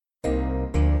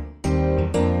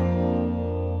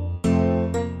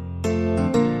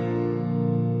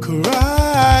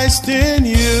Christ in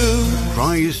you.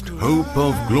 Christ Hope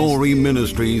of Glory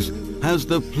Ministries has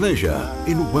the pleasure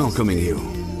in welcoming you.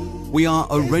 We are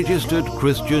a registered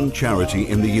Christian charity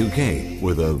in the UK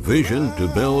with a vision to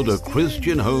build a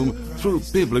Christian home through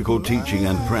biblical teaching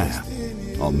and prayer.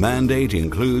 Our mandate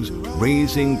includes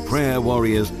raising prayer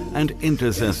warriors and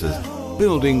intercessors,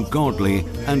 building godly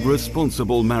and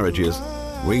responsible marriages,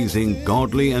 raising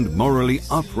godly and morally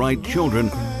upright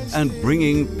children, and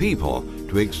bringing people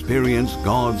to experience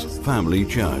God's family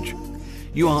church.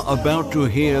 You are about to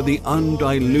hear the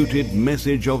undiluted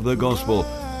message of the gospel,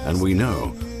 and we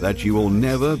know that you will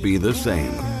never be the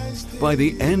same. By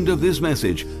the end of this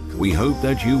message, we hope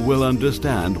that you will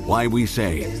understand why we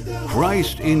say,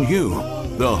 Christ in you,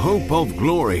 the hope of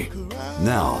glory.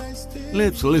 Now,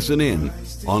 let's listen in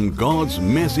on God's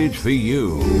message for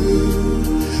you.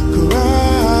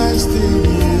 Christ in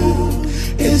you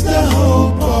is the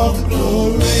hope of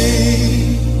glory.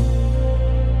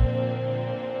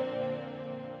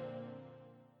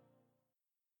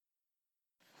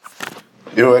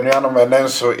 Yo, anyone of my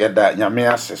so yada nyame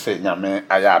asese nyame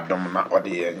ayadom na ode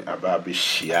yen aba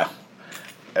bihia.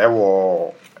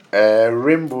 Ewo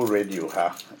Rainbow Radio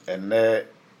ha ene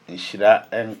nhyira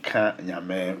enka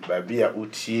nyame baabia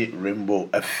utie Rainbow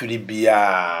afiri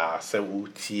bia se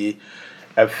utie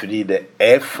afiri de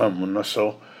FM no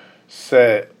so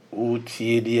se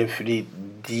utie de afiri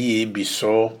DAB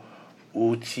so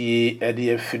utie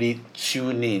de afiri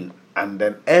tuning and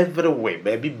then everywhere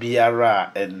baby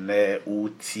biara and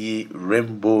utie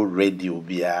Rainbow Radio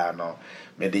biano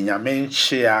me de nyame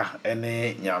nchia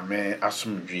ene nyame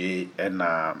asomdwe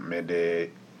ena me de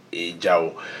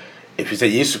ejao if you say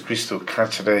Yesu Kristo ka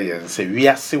kire yen say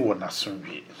wiase wo na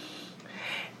asomdwe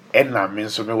ena me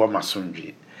nso me wo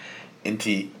masomdwe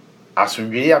enti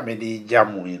asomdwe ya me de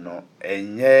jamu no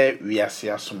enye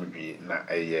wiase asomdwe na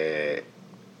eye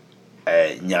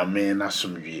nyame na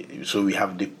asomdwe. So we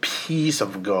have the peace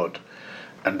of God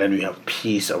and then we have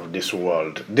peace of this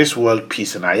world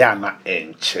peace na ya na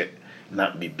enche na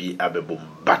bibi abebum,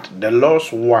 but the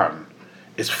lost one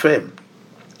is firm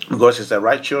because it's a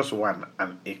righteous one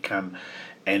and it can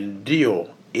endure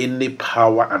any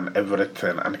power and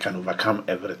everything and can overcome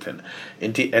everything.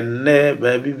 Inti enne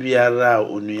baby biara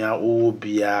onua o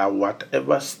bia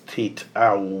whatever state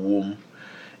a wom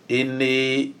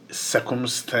any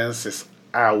circumstances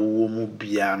a wom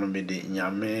bia no me de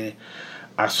nyame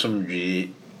asomdwe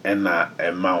ena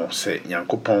ema se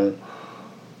nyankopon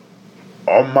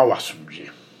Oma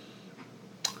wasumdwe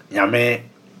nyame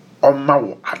oma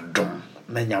wo adom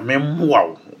na nyame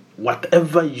mwa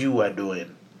whatever you are doing.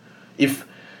 If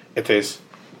it is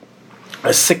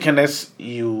a sickness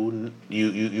you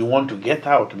want to get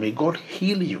out, may God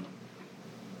heal you,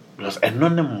 because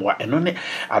enone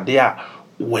adea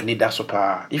when it does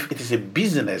super. If it is a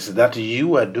business that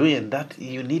you are doing that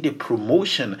you need a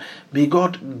promotion, may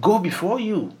God go before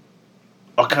you.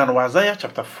 Okan Isaiah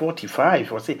chapter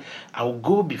 45 will say, I will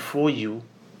go before you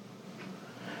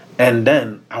and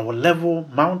then I will level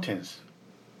mountains.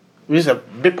 We say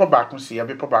bepo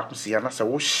bakusi na say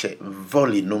wo she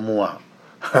volley no more.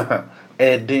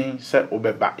 Edin say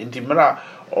obeba intimra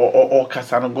or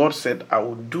kasano. God said I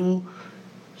will do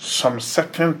some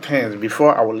certain things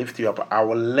before I will lift you up. I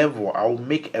will level, I will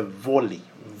make a volley.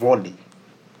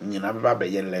 Nyina beba be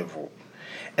ye level.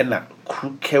 And na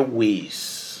crooked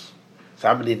ways.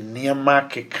 Somebody near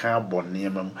market carbon near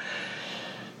them.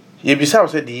 You beside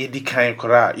said the kind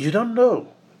kora. You don't know.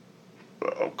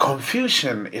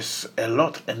 Confusion is a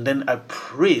lot, and then I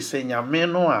pray, say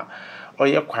Nyameno or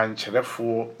your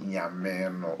quanchelefo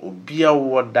Nyameno, Ubia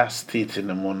word that state in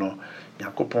the mono,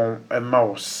 Yakopon a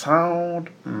mouse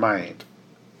sound mind,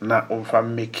 not over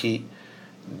making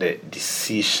the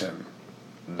decision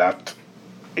that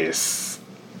is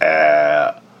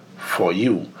for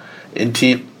you.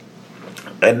 Indeed.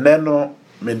 And then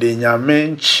me de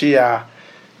nyame chia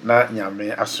na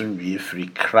nyame asomdwe free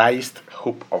Christ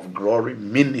Hope of Glory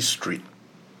Ministry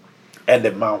and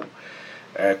the mount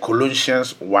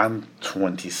Colossians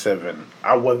 1:27.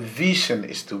 Our vision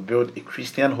is to build a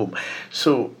Christian home.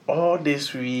 So all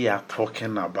this we are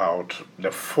talking about, the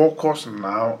focus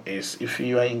now is if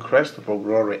you are in Christ Hope of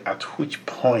Glory, at which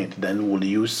point then will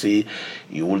you see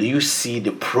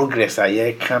the progress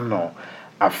I can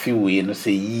a few way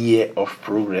say year of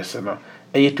progress and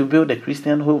to build a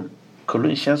Christian home.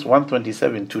 Colossians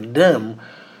 1:27. To them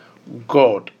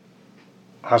God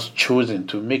has chosen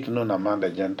to make known among the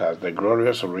Gentiles the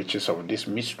glorious riches of this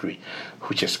mystery,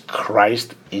 which is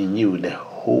Christ in you, the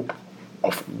hope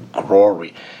of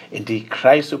glory. In the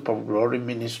Christ Hope of Glory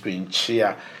ministry in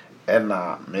Chia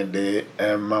Ena mede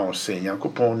ma say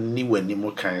Yankopon ni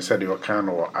w'anim kan said you can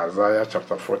or Isaiah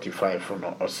chapter 45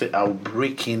 no or say I'll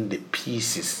break in the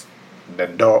pieces the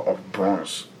door of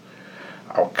bronze.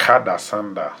 I'll cut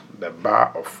asunder the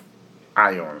bar of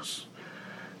irons,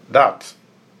 that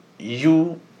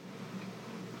you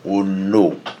will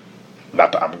know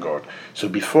that I'm God. So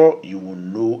before you will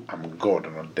know I'm God,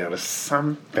 there is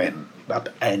something that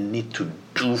I need to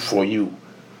do for you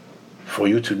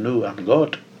to know I'm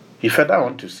God. He further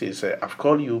on to say, I've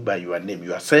called you by your name,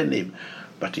 your surname,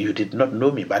 but you did not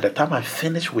know me. By the time I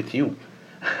finish with you,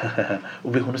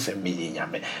 Ubi who say me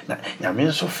yame. Na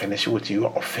yame so finish with you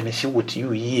or finish with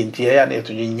you ye nti ya na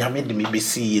eto yame de me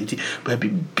besi nti ba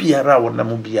biara wona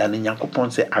mo bia na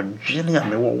Nyankopon say adwene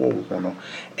ame wo ho no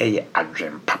eye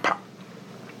adwen papa.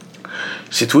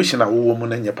 Situation a wo mo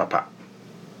na nye papa.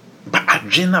 Ba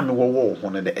adwene ame wo ho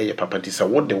no de eye papa ti say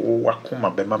wo de wo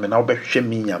wakoma be ma me na wo behwe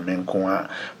me yame nko a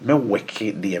me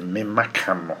weke de me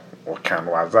maka no. Or can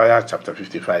Isaiah chapter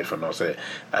 55 and say,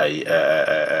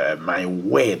 my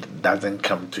word doesn't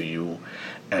come to you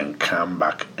and come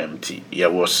back empty. There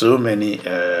were so many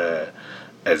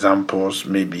examples.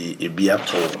 Maybe a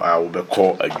biato, I will be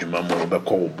called a jumamo, will be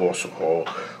called boss, or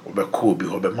be called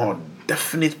be more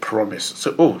definite promise.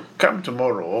 So, oh, come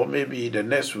tomorrow, or maybe the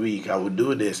next week I will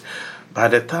do this. By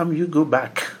the time you go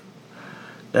back,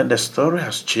 then the story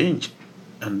has changed.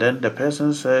 And then the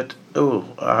person said, oh,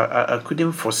 I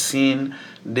couldn't foreseen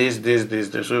this.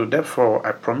 So therefore,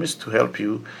 I promise to help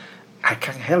you. I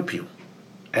can help you.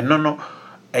 And no,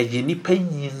 nipa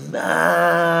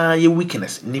nyina your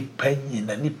weakness. Nipa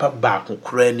nyina, nipa back,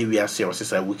 ukura ni we are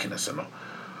say weakness, no.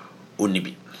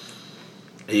 Only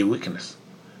a weakness.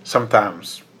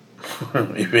 Sometimes,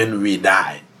 even we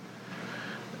die.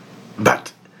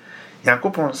 But,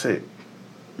 Yankopon say,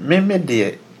 me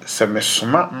dear, se me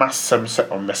soma masem se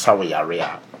o mesa wo yare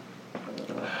a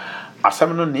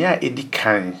asem no ne a edi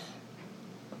kan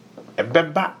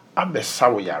ebeba abesa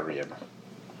wo yare no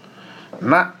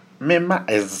na me ma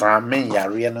examine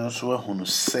yare no so ahunu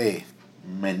se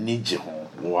manage ho.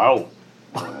 Wow.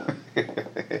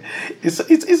 it's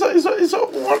so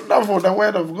wonderful, the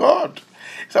word of God.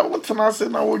 So what can say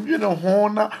now? You know,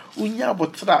 hona unya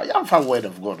botra. You have word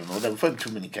of God. No, the first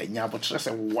 2 minutes. Nya botra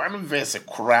say one verse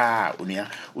cry. Unya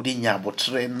udinya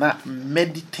botra na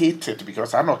meditated,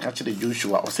 because I know catch the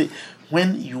Joshua or say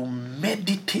when you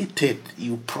meditated,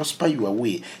 you prosper your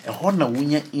way. And hona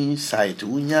unya insight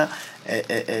unya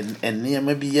and near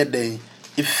maybe yede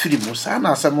ifri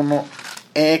musana asemono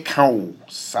e kan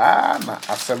sana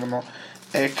asemono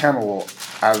e kan wo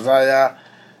Isaiah.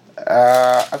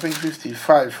 I think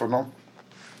 55 for no.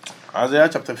 Isaiah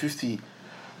chapter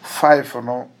 55 for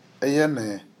no.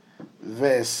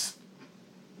 Verse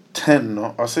 10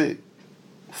 no. I say,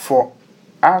 for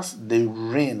as the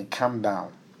rain come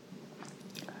down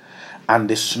and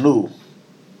the snow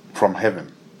from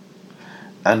heaven,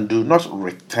 and do not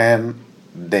return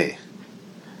there,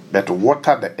 but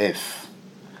water the earth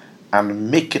and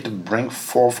make it bring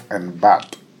forth and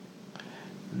bud,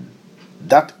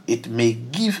 that it may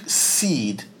give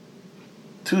seed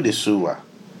to the sower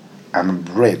and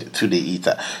bread to the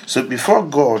eater. So before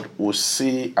God will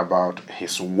say about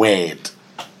his word,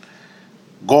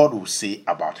 God will say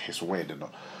about his word, you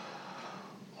know.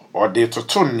 Or they to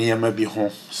turn near maybe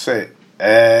home say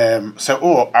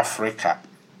oh Africa.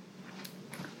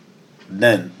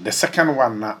 Then the second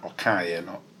one now okay, you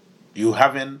know, you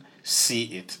haven't see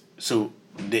it. So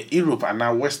the Europe and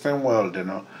now Western world, you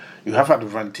know, you have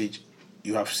advantage.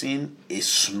 You have seen a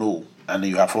snow and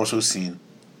you have also seen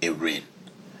a rain.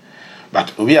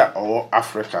 But we are all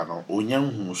African, no,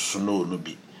 onyan snow no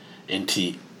bi.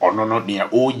 Enti ono no near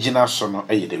original sono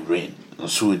the rain.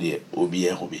 Nsu de obi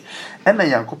e hobi. Ena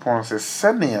Yankopon se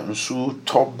sene nsu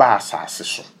to ba asase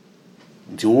so.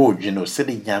 Nti wo dwino se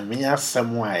de nyame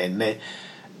asem a ene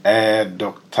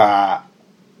Dr.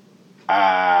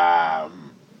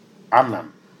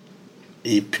 Anam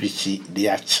e preachi de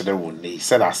a kire wo ne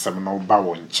said asem no ba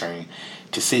wo nchen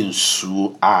te se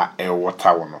nsu a e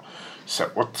water wo no se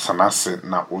wotana se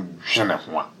na odwene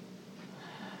ho a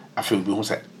afi obi hu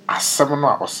se asem no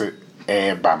a o se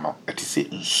e ba no te se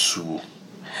nsu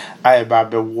a e ba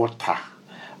be water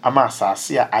ama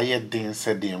asase a aye den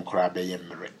se den kura be ye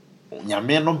mere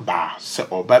nyame no ba se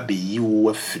oba be yi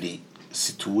wo afiri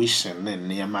situation ne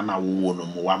niema na wo no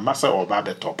mu wa masa oba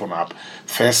be top up.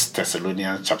 1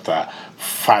 Thessalonians chapter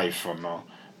 5 no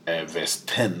verse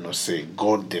 10 no say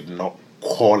God did not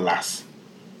call us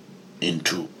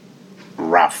into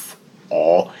wrath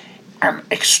or an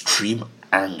extreme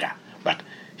anger, but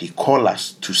he called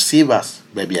us to save us.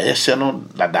 Baby ayesha no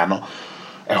dada no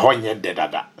ɛhɔ nyɛ de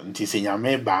dada nti sɛ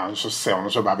nyame ba nso sɛ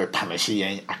ɔno so ba be punish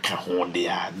yɛn aka ho de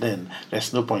then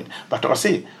there's no point but I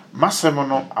say masɛm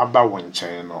no aba wo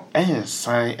nkyɛn no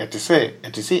ɛnsan ɛte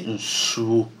sɛ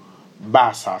nsuo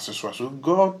ba asase so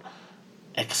God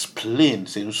explain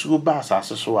sɛ nsuo ba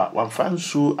asase so a wamfa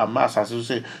nsuo ama asase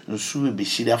so sɛ nsuo be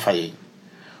hyira fa yɛn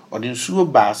ɔde nsuo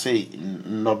ba sɛ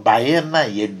no bae na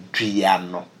yɛdua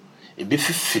no ebe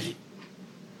fifiri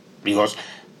because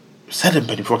certain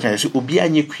people can say obi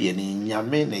anye kue ne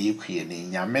nyame na ye kue ne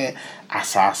nyame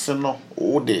asase no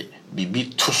wo de bibi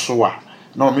to so a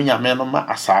na ono nyame no ma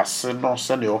asase no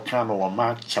se ne oka no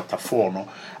Mark chapter 4 no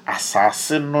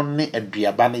asase no ne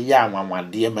aduaba ne ya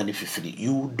anwanwade ma ne fifiri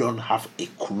you don't have a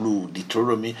clue.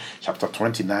 Deuteronomy chapter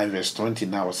 29 verse 20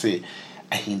 now say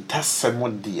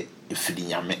ahintasemo de ifiri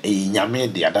nyame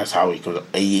nyame de that's how it goes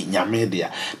nyame de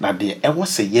na de e wo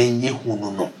se yen ye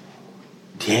hunu no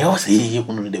they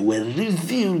were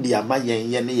revealed the amayen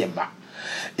ne yeba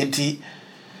enti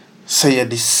say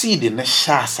the seed in the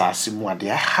asase mu they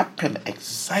happen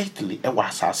exactly e wa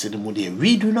asase mu there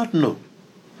we do not know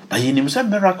but yenim say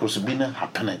miracles be na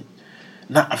happening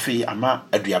na afi ama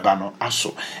aduaba no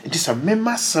aso enti say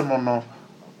mema sem no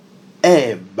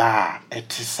ba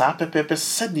etisa pepepe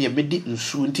said ye medi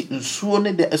nsuo enti nsuo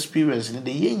ne the experience ne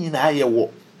the yen nyina ye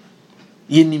wo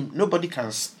nobody can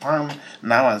stand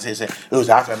now and say oh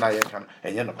after now you can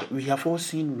and we have all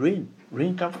seen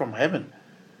rain come from heaven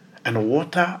and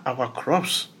water our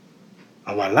crops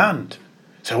our land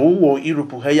so wo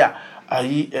Europe here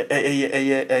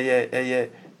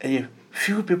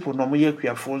few people no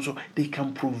more so they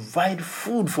can provide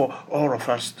food for all of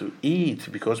us to eat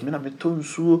because me na me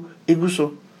tonsuo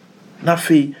eguso na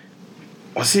fe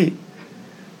o see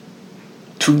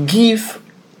to give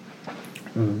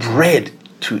bread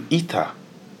to eater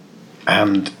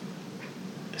and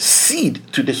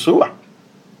seed to the sower.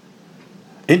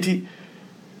 Enti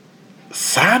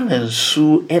san and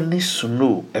su any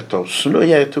snow eto snow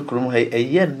ya eto krum he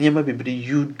eye niema bibiri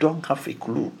you don't have a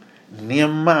clue.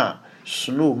 Niema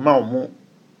snow ma omo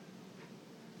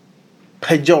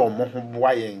peja omo ho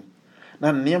boa yen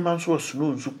na niema so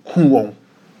snow nsu ku won.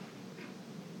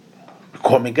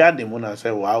 Because me God them and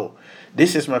say wow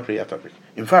this is my prayer topic.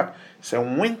 In fact say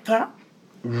winter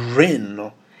rain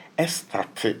no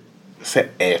started say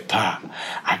eta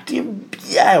ade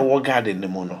bia e wo garden ne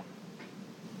mu no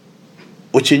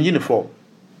o changing the form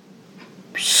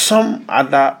some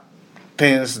other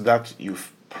things that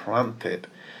you've planted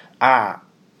are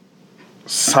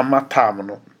summertime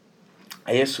no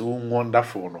ayes so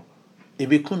wonderful no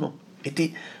ebeku no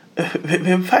eti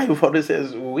when five for this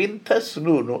says winter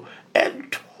snow no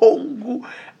and tongu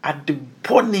at the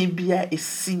bone bia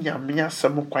esi nyame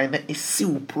asem kwan na esi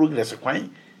wo progress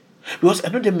kwan because I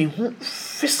know them who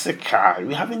physical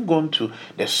we haven't gone to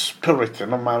the spirit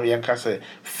no man we can say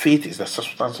faith is the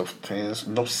substance of things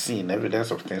not seen evidence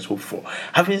of things hoped for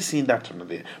haven't seen that no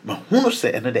there but who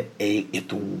say another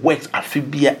it works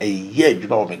afibia a year you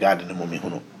know me God in the moment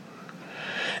who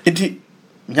it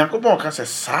Yakobon can say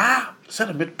sa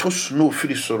said me to snow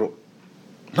firi soro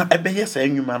na ebeye sa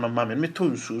enwuma no ma me to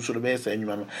nsu so ebeye sa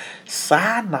enwuma no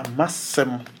sa na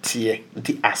masem tie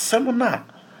nti asem na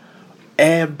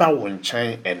eba wo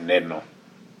nchen enne no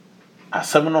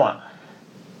asem no a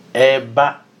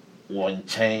eba wo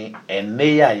nchen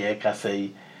enne ya ye ka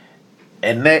say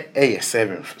enne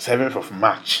 7th of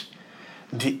March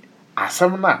nti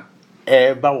asem na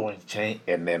eba wo nchen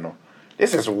enne no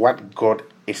this is what God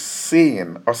is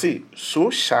saying or see so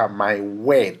shall my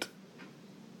word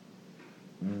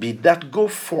be that go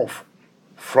forth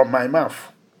from my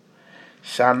mouth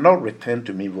shall not return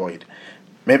to me void.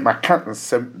 Me my can't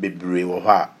sem bebre wo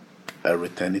ha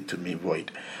return it to me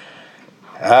void.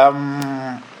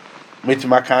 Me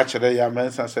my can't chere ya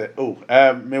mensa say oh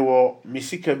me wo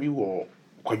misika bi wo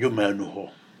kwadwo manu ho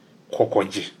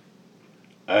kokoje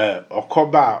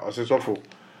okoba osesofo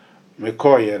me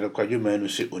koye no kwadwo manu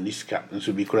se oniska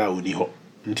nso bi kura oni ho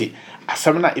nti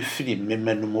asam na efiri me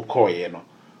manu mo koye no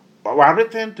wa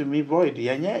return to me void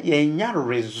yenya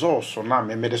resource na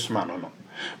me medesma no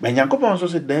but Yankopon so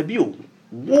say there be wo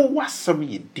wasam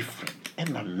ye different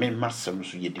and na me masam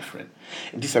so ye different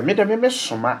it is a me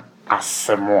soma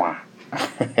asemo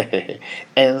a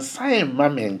ensign ma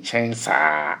me nchen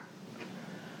sa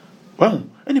well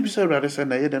any be say rather say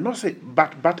na ye no say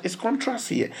but it's contrast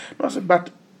here no say but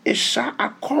it shall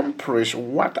accomplish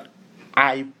what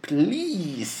I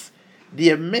please.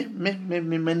 The me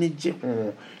manage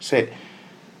ho say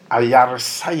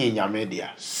ayarsa ye nyame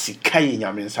dia sika ye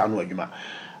nyame nsa no adwuma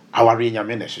aware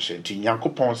nyame na hyehyɛ nti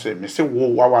Yankopon say me say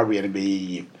wo aware no be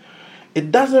yi it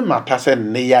doesn't matter say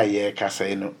ne ya ye ka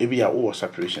say no e bia wo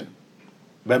separation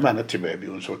bɛma no te baabi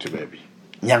nso te baabi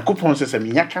nyankopɔn sɛ sɛ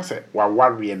menya ka sɛ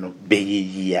wawareɛ no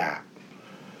bɛyɛ yie a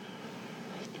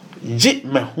gye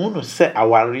mahu no sɛ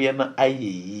awareɛ no ayɛ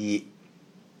yie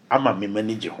ama me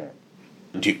mani gye ho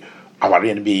nti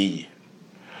awareɛ no bɛyɛ yie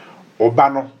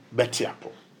ɔba no bɛte apɔ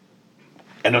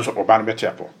ɛno nso ɔba no bɛte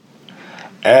apɔ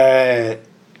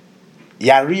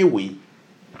yareɛ wei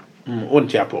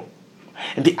ɔnte apɔ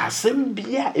nti asɛm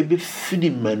bia ɛbɛfiri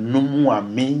manum a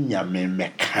menya me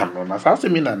mɛka no na saa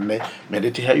asɛm yi na nnɛ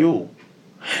mede te ha yo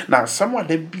na asɛm a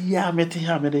da bia mete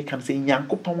ha mede ka no sɛ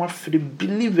nyankopɔn wafiri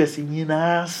believers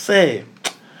nyinaa sɛ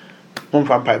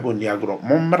momfa mpaebɔ nni agorɔ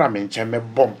mommra me nkyɛn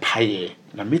mɛbɔ mpaeɛ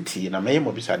na metie na mɛyɛ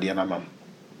mɔ bisadeɛ no ama m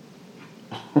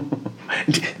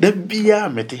nti da bia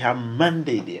mete ha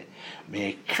Monday deɛ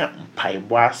meka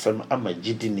mpaebɔ asɛm ama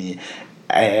gyidini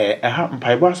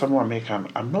mpaebɔ asɛm a meka no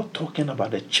I'm not talking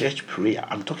about the church prayer.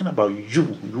 I'm talking about you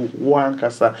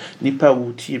wankasa nipa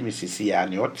wo tie me sisi ya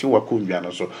ne ɔte wakondwa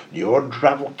no so the old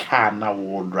drive car na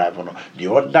wo drive no the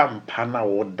oda mpa na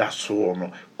wo da so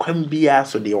no kwan bia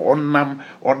so the onam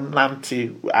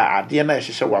onante ade na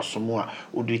ɛhyehyɛ wasom a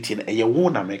oduti na ɛyɛ wo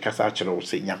na meka sa kyerɛ wo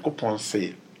sɛ Nyankopɔn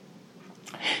sɛ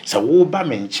sɛ wo ba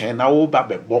me nkyɛn na wo ba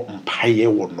bɛbɔ mpaeɛ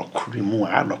wɔ nokuri mu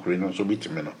a nokuri no so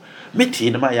bitimi no metie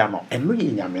no ma ya no ɛno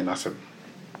yɛ nyame no asɛm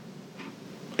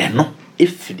ɛno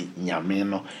ɛfiri nyame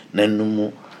no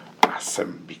nanumu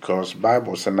asɛm because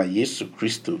Bible sɛ na Yesu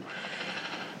Kristo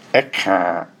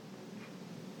ɛka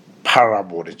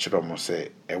parable de kyerɛ mo sɛ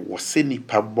ɛwɔ sɛ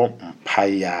nipa bɔ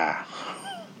mpaeɛ a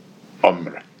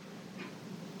ɔmmerɛ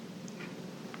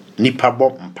nipa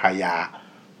bɔ mpaeɛ a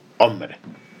ɔmmerɛ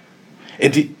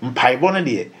enti mpaebɔ no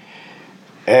deɛ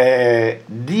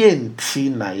deɛ nti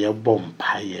na yɛbɔ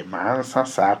mpaeɛ ma answer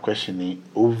saa question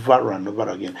over and over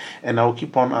again and I will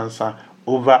keep on answer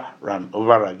over and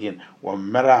over again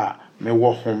wɔmmerɛ a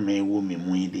mewɔ home wɔ me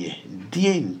mu deɛ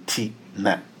deɛ nti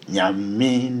na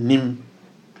nyame nim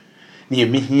ne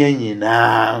mehia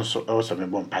nyinaa nso ɛwɔ sɛ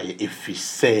mebɔ mpaeɛ ɛfiri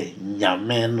sɛ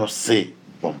nyame no se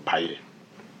bɔ mpaeɛ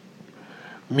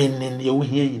menin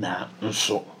yɛwohia nyinaa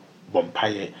nso bɔ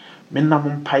mpaeɛ menam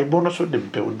mpaebɔ no so de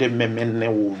build me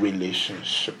wo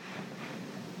relationship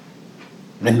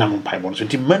menam mpaebɔ no so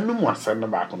nti manum asɛm no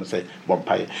baako no sɛ bɔ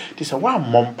mpaeɛ nti sɛ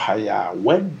woammɔ mpaeɛ a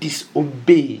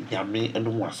disobey nyame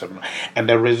anum asɛm no and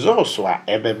the results a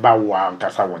ɛbɛba wo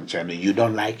ankasa wo nkyɛn no you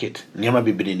don't like it nneɛma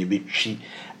bebree ne bɛtwi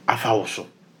afa wo so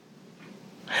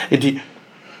nti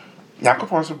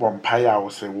Nyankopɔn sɛ bɔ mpaeɛ a wo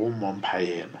sɛ wo mmɔ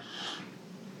mpaeɛ no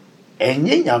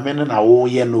ɛnyɛ nyame no na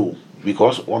woyɛ no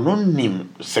because ononim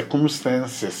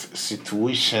circumstances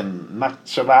situation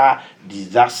natural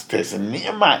disasters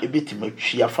nema ebetima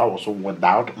twa fa wo so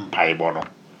without mpaebɔ no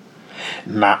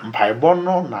na mpaebɔ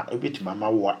no na ebetima ma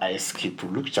wo escape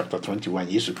Luke chapter 21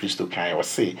 Jesus Christ kan o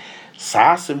say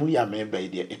saa semu ya me ba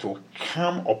ide it will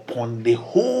come upon the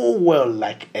whole world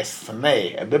like a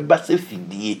snare ebeba se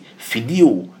fidie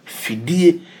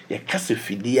ye kase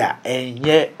fidie a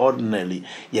enye ordinary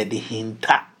ye de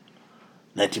hinta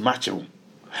na timachew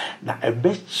na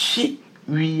ebechi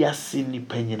wiase ni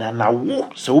panyina na wo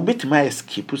so obetima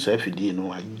escape so afidie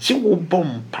no agye wo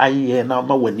bom paye na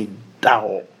ma wani da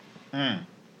ho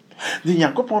di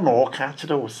Nyankopɔn na ɔka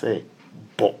kyerɛ wo sɛ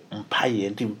bɔ mpaye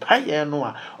ndi mpaye no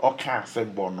a ɔka sɛ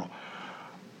bɔ no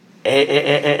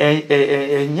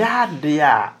nyaade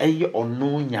a ɛyɛ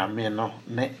ɔno nyame no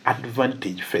ne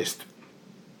advantage first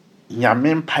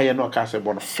nyame mpaye no ɔka sɛ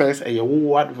bɔ no first ɛyɛ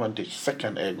wo advantage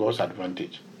second God's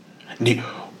advantage ndi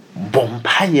bɔ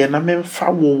mpaye na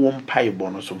memfa wo mpaye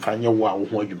bɔ no so mfa nyɛ wo a wo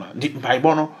ho adwuma ndi mpaye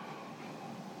bɔ no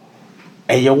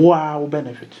ɛyɛ wo a wo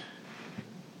benefit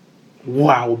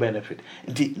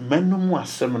ndi manum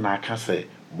asɛm na aka sɛ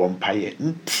bɔ mpaye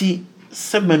nti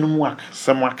sɛ manum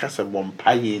asɛm aka sɛ bɔ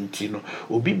mpaye nti no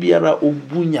obi biara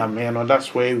obu nyame no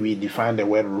that's where we define the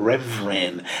word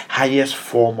reverend highest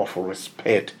form of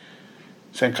respect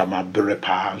senka ma bere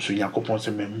pa so Yakopon se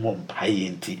me mom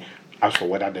mpaye as for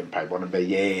whether the mpaye no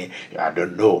be I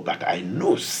don't know but I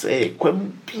know say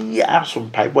kwam bia so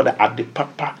mpaye bo da ade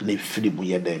papa na firi bu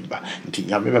ye dem ba nti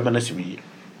nyame be na simi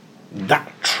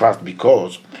that trust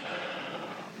because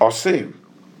or say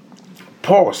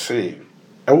Paul say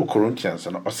ewo Corinthians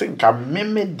no or say nka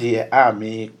meme de a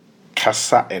me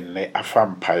kasa ene afa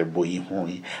mpaebɔ yi ho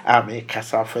yi a me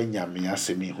kasa afa nyame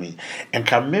asɛm ho yi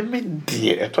enka meme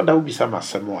de etoda wo bisa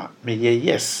masɛm a me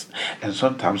yes and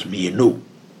sometimes me no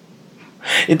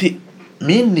enti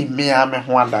me ni me a me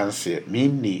ho adanse me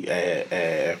ni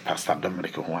Pastor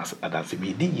Dominic ho adanse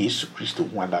me di Yesu Kristo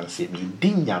ho adanse me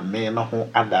di nyame no ho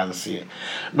adanse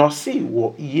no see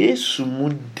wo Yesu mu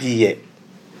de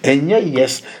enye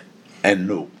yes and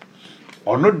no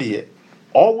ono de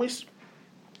always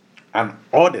And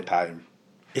all the time,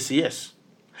 it's yes.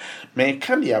 Me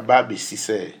can the baby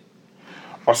say,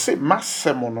 or say,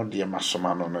 Massimo no dear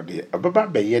Massomano no dear, a baba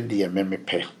be dear me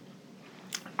pay,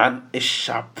 and it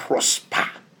shall prosper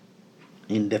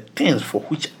in the things for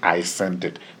which I sent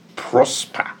it.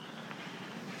 Prosper.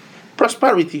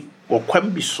 Prosperity or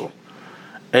can be so.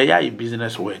 A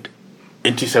business word.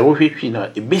 It is a word,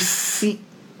 a besi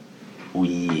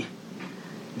we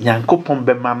Nyankopon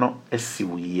bemano esi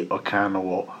we okana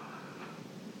wo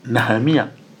Nehemiah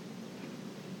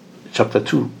chapter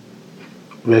 2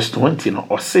 verse 20 no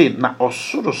or say na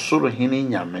osoro hini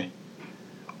nyame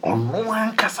ono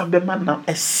ankasa bema na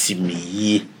esi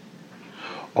me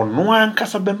ono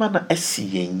ankasa bema na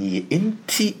esi yenye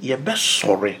enti ye be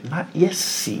sore na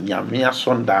yesi nyame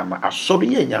asonda na asore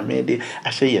ye nyame de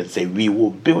ahye ye say we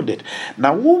will build it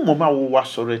na wo moma wo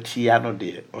wasore tia no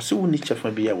de o se woni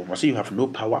chefa bi ya wo say you have no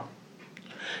power,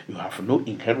 you have no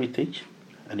inheritance,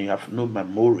 and you have no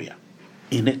memorial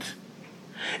in it.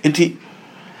 Enti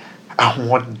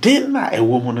ahoden na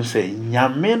ewo mu no say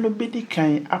nyame no bedi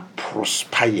kan a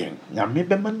prosper yen nyame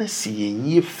be ma na si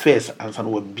yen first ansa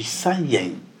no bisa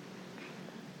yen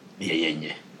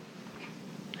ye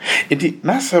enti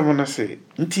na sam no say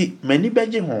enti mani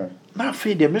beje ho na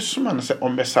afi de mesoma no say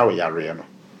ombesa wo yare no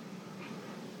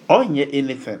onye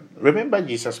anything. Remember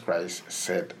Jesus Christ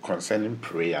said concerning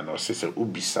prayer no say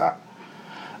ubisa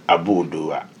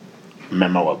abodo a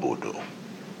mema wabodo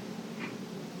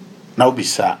na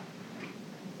ubisa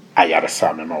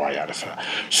ayaresa mema wa ayaresa.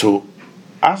 So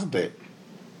as the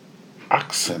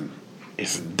action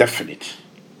is definite,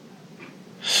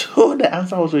 so the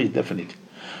answer also is definite.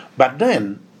 But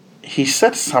then he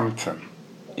said something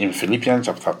in Philippians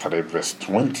chapter 3 verse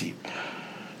 20.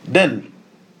 Then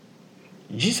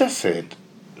Jesus said,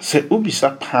 "Se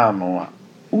ubisa pano,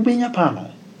 ubenya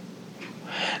pano."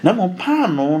 Now,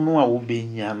 pano no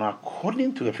ubenya no,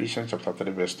 according to Ephesians chapter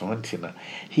 3 verse 20,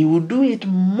 he will do it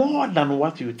more than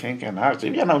what you think and ask.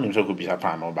 If you are not going to ubisa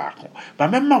pano back,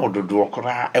 but remember what do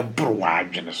okra a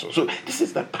broad. So this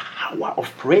is the power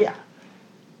of prayer.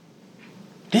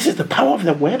 This is the power of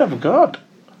the word of God.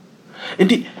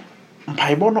 Indeed,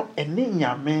 Bible no eni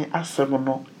nyame asem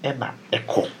no ena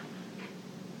eko.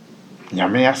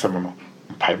 Nyame asem no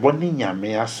Bible ni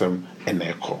nyame asem ena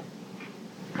eko.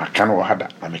 Makana wahada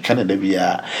na mekana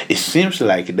debia. It seems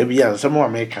like debia and some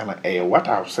American what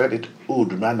I've said it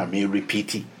old man I may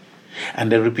repeat it.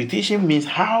 And the repetition means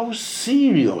how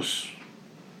serious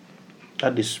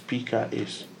that the speaker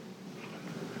is.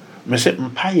 Me say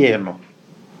mpaye no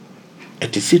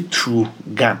it is a true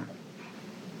gun.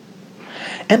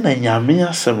 And a nyame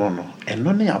asem no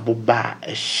eno ne aboba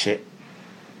ehye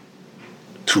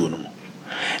tu no.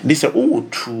 This is all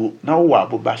true na wo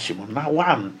aboba hye na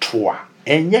wanto a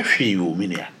enye hwe yo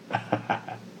minia.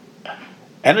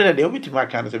 And then the obitima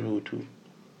kan say me too.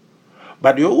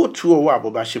 But the old two wo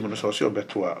aboba hye no so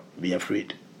beto be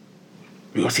afraid.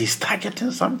 Because he's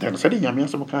targeting something. So the nyame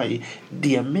asem kai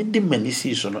the many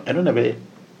sees no eno na be.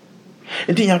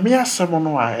 Enti nyame asem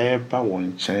no a eba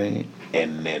won chen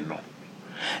enne no.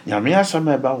 Nyame asem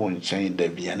eba won chen da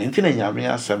bia. Enti na nyame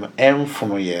asem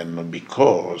emfono ye no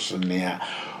because ne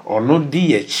ono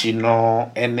di echi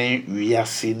no ene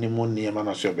wiase ni mu niema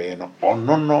na so be no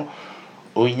ono no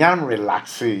onyan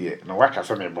relax ye no waka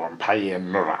so me bompa ye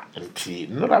nora nti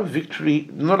nora victory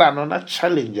nora no na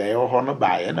challenge ye ho no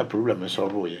ba ye na problem so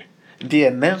bo ye nti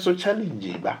enen so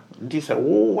challenge ba nti se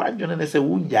wo adwene ne se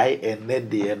wo jai ene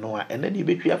de no a ene de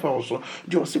betwa fa so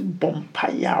nti o se bompa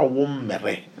ya wo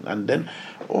mere and then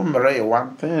o mere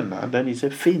one thing and then he say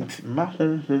faint ma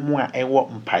honhom a ewo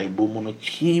mpaibo mu no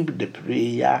keep the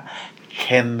prayer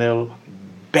candle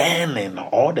burning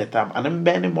all the time and then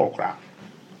burning more crap.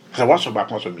 So what's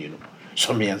about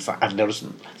and there is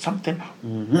something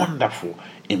wonderful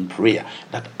in prayer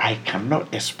that I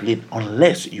cannot explain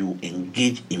unless you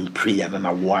engage in prayer and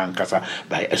I want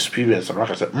by experience and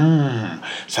I say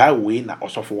so we na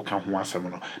also for can ho asem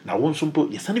no na won so mpo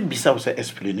yesane bisa say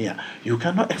explain you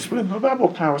cannot explain. The Bible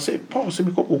can say Paul say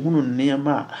because ohunu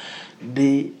niema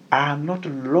they are not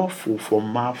lawful for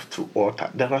mouth to utter.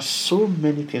 There are so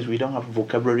many things we don't have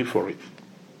vocabulary for it.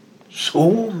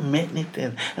 So many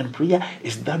things. And prayer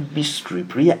is that mystery.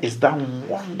 Prayer is that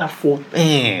wonderful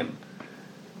thing.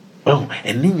 Oh,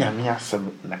 and nyame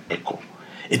asem na echo.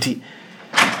 Eti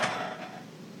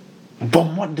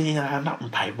bomode na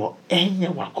mpaibo enye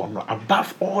wakono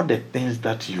above all the things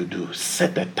that you do.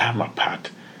 Set the time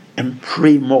apart and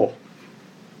pray more.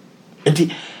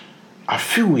 Eti I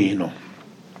feel you know.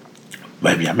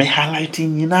 Maybe I may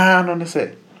highlighting nyina no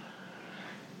say.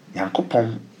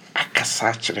 Yankopon akasa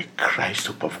kyerɛ Christ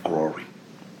hope of glory.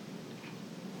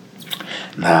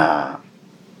 Na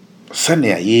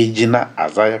sɛnea yɛgyina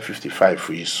Isaiah 55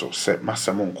 yi so sɛ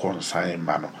masɛm nkɔ nsan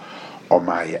ma no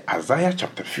ɔmaayɛ Isaiah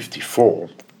chapter 54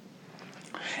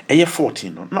 ɛyɛ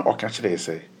 14 no na ɔka kyerɛ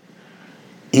sɛ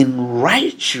in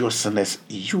righteousness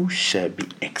you shall be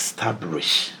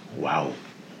established. Wow.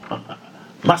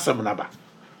 Masɛm naba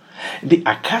de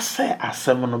aka sɛ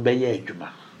asɛm no bɛyɛ adwuma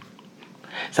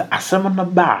sɛ asɛm no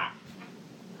ba a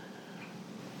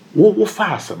wo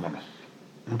fa asɛm no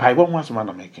mpaebɔ ho asɛm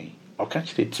na mɛka yi ɔka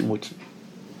kyerɛ Timothy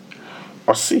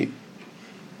ɔse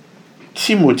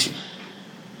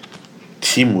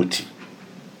Timothy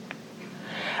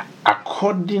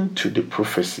according to the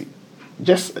prophecy,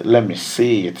 just let me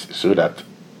say it so that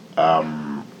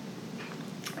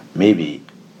maybe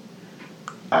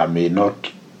I may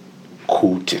not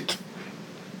quote it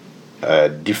a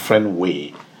different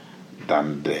way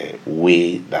than the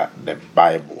way that the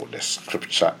Bible, the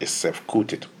scripture itself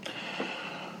quoted.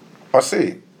 Or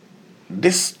say,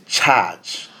 this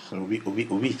charge,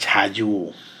 we charge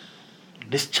you.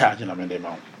 This charge in a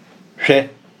medema. She,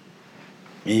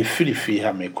 me fee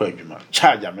ha me kwajuma.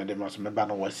 Charge a medema, so me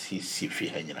bana was see fee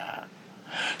hangina.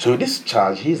 So this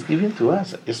charge he is giving to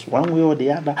us is one way or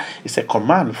the other. It's a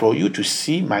command for you to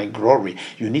see my glory.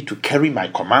 You need to carry my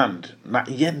command. Na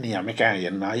yen ni ameka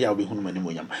yen na ya obi hunu mani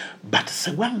monyam. But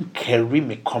se wan carry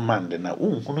me command na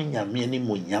hunu nyame ni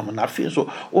monyam na fe so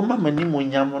o ma mani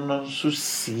monyam no so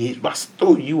see but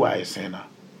still you are saying na.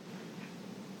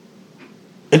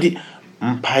 Enti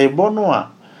mpaebɔ no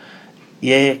a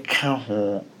ye ka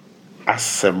ho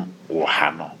asɛm wo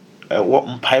ha no. Wo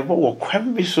mpaebɔ wo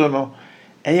kwan bi so no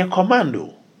a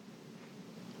commando.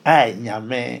 I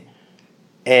nyame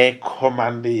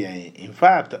command. In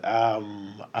fact,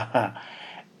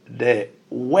 the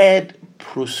word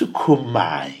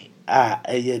prosukomai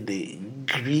the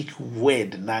Greek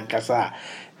word nankasa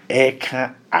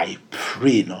I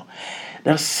pray no.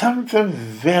 There's something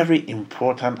very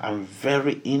important and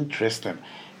very interesting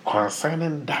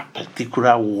concerning that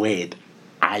particular word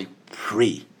I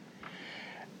pray.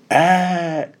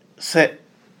 Say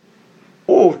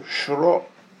oh sure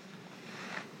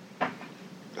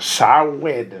sa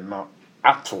word no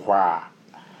ato hɔ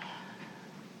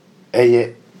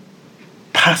a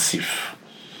passive,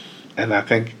 and I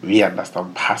think we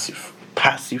understand passive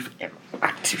and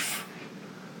active.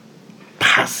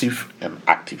 Passive and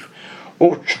active.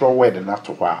 Oh sure word no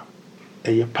ato hɔ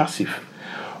a passive,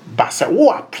 but say oh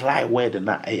apply word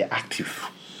no a active.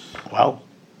 Wow.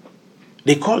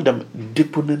 They call them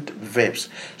deponent verbs.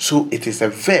 So it is a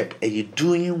verb, a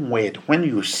doing word. When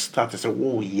you start to say,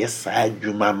 oh yes, I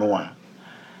do manoa.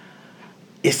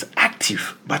 It's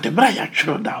active, but the bride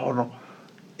actually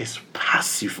is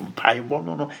passive.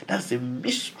 That's the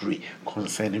mystery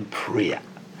concerning prayer.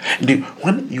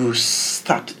 When you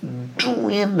start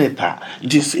doing it,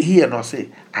 just hear and say,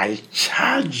 I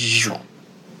charge you,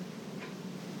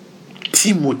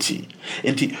 Timothy,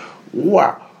 and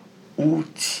what?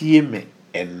 Utie me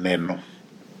eneno.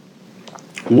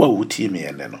 Wa utie me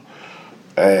eneno.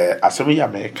 Asemi ya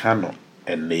Americano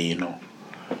ene no.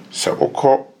 So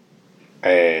oko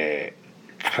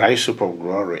Christ of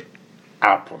Glory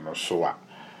app no so a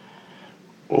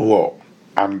o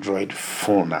Android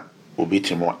phone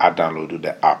obitimo a download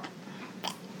the app.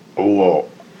 O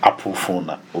Apple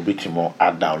phone obitimo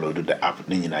a download the app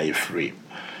ni nyina ye free.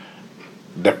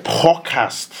 The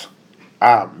podcast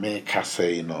make us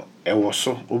say, you know, it was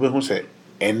so, we say,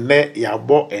 and then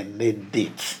yabo and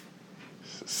date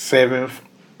 7th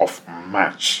of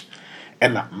March,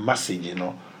 and a message, you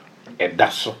know, and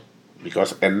that's so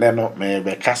because and then no me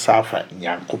be kasa fa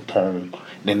Nyankopɔn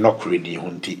ne nokoredi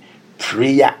hunti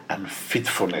prayer and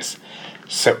faithfulness.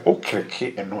 So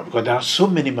okay, and no, because there are so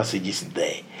many messages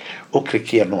there.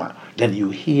 Okay, and no, then you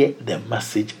hear the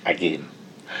message again.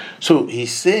 So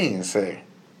he's saying, say,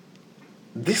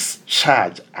 this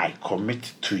charge I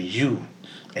commit to you,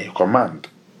 a command,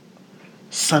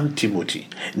 Son Timothy.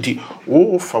 The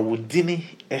for within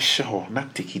a show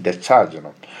not taking the charge, you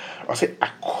know. I say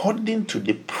according to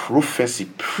the prophecy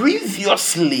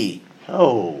previously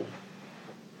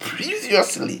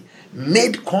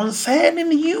made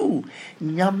concerning you.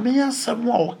 Nyamea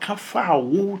samwa wakafa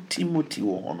wo Timothy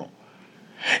wo no.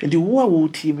 And the wo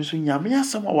Timothy so nyamea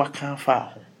samwa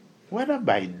wakafa ho. Whether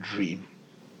by dream,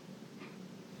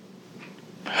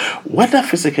 whether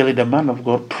physically the man of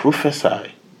God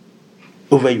prophesy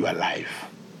over your life.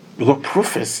 Because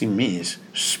prophecy means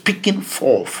speaking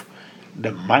forth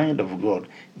the mind of God.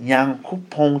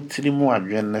 Nyankopɔn tirimu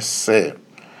adwene sɛ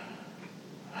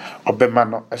obema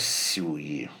no asiwo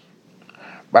yi.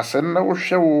 basen na wo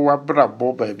hwe wo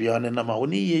abrabo ba bia ne na ma wo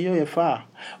ni ye yo ye fa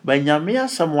ba nyame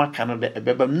asem waka no de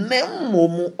ebeba na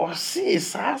mmomu ose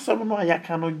sa asem no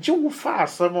ayaka no gye wo fa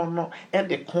asem no e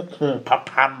de kokon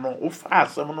papa no wo fa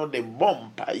asem no de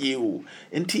bompa ye o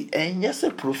enti enye se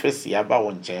prophecy aba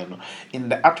won chen no in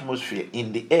the atmosphere,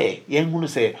 in the air. Yen hunu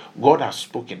say God has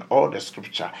spoken. All the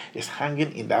scripture is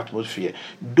hanging in the atmosphere.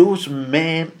 Those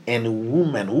men and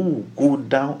women who go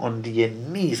down on their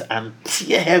knees and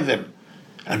tear heaven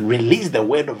and release the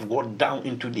word of God down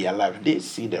into their life, they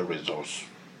see the results.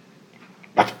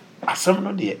 But asem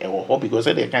no de ewo because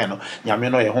they kind of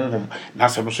nyame no ye honhom na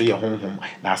asem so ye honhom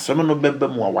na asem no beba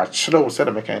mu a wa kire wo say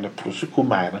the kind of prosico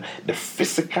man the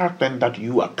physical thing that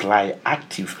you apply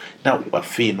active now we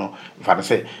feel no if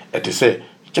say it is say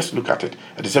just look at it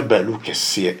is a belu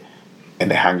kese in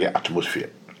the hanging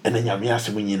atmosphere and then nyame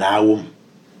asem nyina wom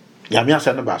nyame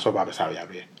asem no ba so ba be sa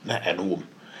yabe na eno wom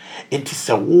enti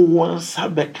se wo won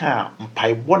sabeka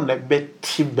mpaibɔ na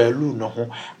beti balu no ho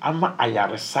ama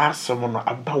ayaresa asem no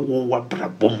aba wo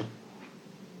wabrabom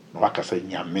no waka say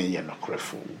nyame ye no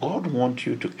krefo. God wants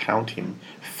you to count him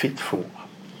faithful,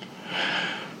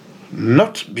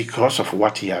 not because of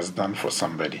what he has done for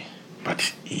somebody,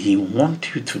 but he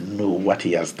wants you to know what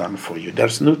he has done for you.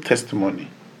 There's no testimony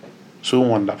so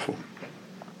wonderful.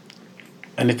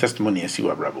 Any testimony is you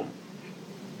wabrabom.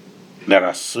 There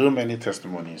are so many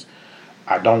testimonies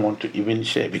I don't want to even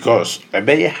share because it's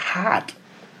very hard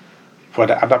for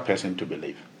the other person to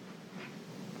believe.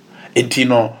 And you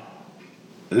know,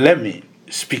 let me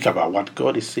speak about what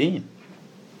God is saying.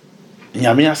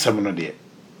 Nyame asem no de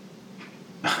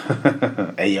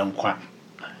eyenkwa.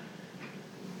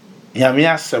 Nyame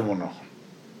asem no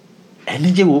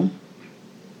enije wom.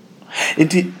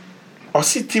 Enti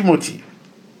osi Timothy,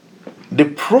 the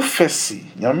prophecy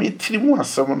nyame tirimu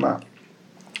asem na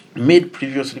made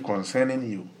previously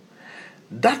concerning you,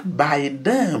 that by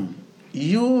them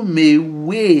you may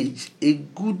wage a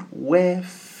good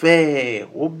warfare.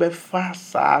 Obefa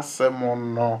sa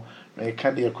asem no me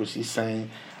ka de akosi san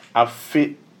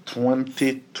afe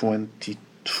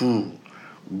 2022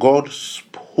 God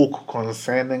spoke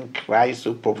concerning Christ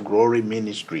Hope of Glory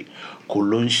Ministry,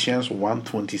 Colossians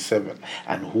 1:27.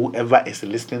 And whoever is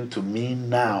listening to me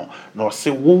now, no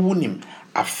say wunim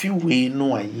afi we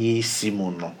no aye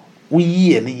simu no. We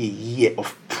year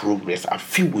of progress.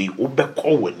 Afi we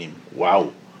obeko wenim.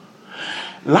 Wow.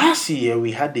 Last year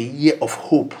we had the year of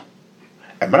hope.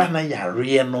 Emra na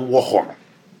yare no wo ho no.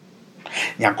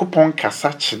 Yakopon kasa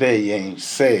kire yen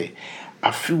say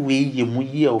afi we ye mu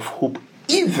year of hope.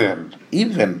 Even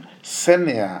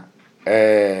senior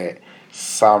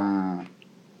Psalm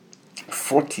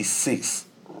 46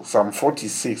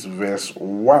 verse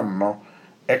 1 no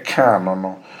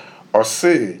no or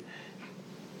say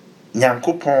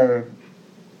Nyankopon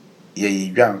ye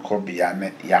dwanko bia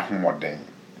ne yahomoden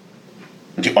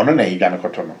nti ono na ye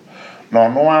dwanko no no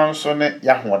no anso ne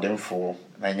yahomodenfo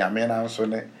na nyame na anso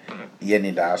ne ye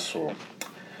ni da so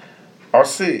or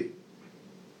say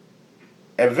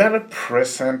a very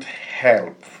present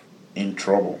help in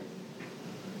trouble.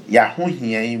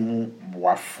 Yahohia mu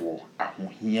boafo,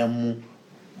 ahohia mu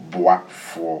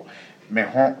boafo. Me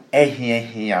ho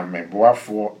ehia me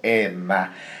boafo na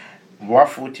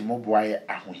boafo timo boaye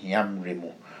ahohia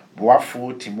mremu.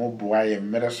 Boafo timo boaye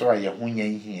mreso aye honya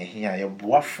hia ye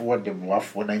boafo de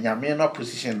boafo na nyame na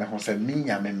position na ho se me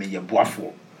nyame me ye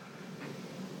boafo.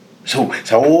 So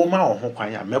o ma ho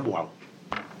kwan ya meboa.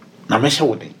 Na me hye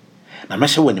wo den. Na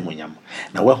meshe woni munyam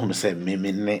na wahunu say me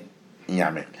ne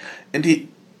nyame enti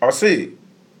o say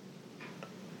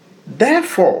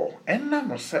therefore enna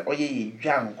no say oye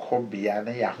dwanko bia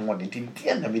na ya ho de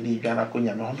enti na me di dwana ko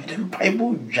nyame ho me de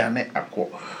bible dwane akọ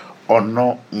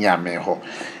ono nyame ho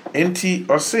enti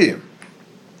o say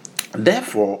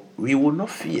therefore we will not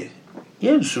fear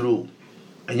yensuru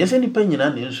anyese nipa nyina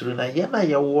na nsuru na ye na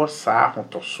ye wo saa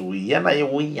hotoso ye na ye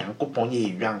wo Yankopon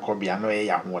ye dwanko bia no ye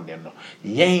ya ho de no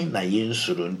ye na ye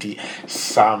nsuru nti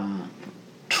Psalm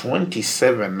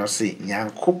 27 no say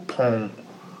Yankopon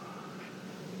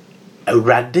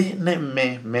awrade na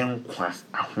me nkwa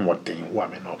ahoden wa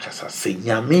me no kasa se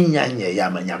nyame nyanye ya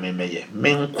ma nyame meye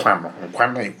me nkwa no nkwa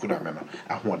na ikura me no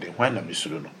ahoden hwan na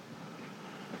mesuru no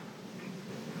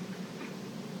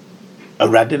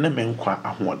awrade na me nkwa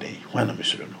ahoden hwan na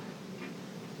mesuru no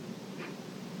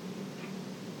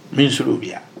mesuru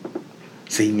bia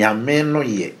se nyame no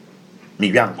ye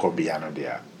me dwanko bia no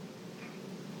dia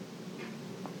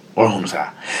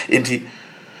ohumsa enti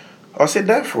or say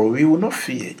therefore we will not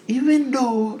fear even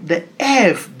though the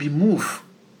earth be moved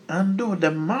and though the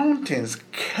mountains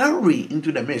carry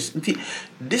into the midst.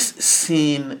 This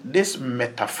scene, this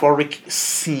metaphoric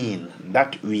scene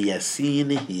that we are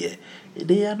seeing here,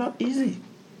 they are not easy.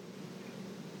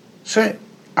 Say,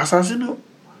 assassino,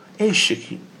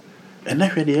 shaky, and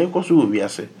that's where the echoes will be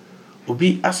as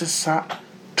Obi asesa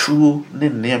true ne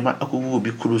nema will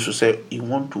be cruise to say he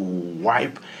want to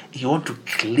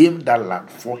claim that land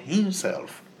for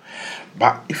himself.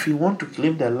 But if he want to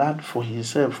claim the land for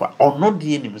himself, or not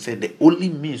the enemy, say the only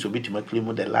means of it to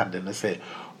claim the land, and say,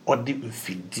 or the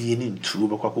infidini in true,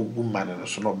 but woman and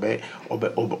so no be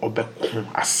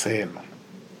aseno.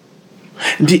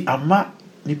 The ama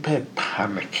nipe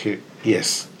panic,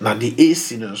 yes. Now the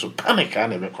AC so panic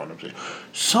and never concept.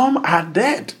 Some are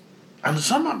dead, and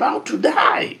some about to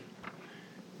die.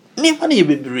 Nipani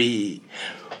be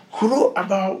Kuro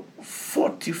about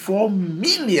 44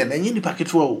 million and you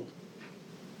packet wo.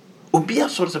 Obia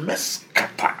sort of mess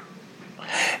kata.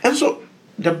 And so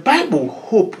the Bible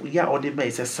hope or the may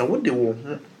says so what they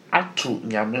will add to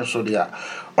Nyame so they are.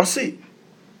 Or say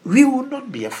we will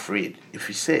not be afraid if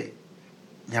we say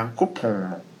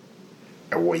Nyankopon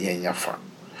e wo yen yafa.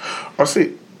 Or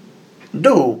say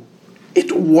though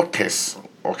it waters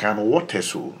or can waters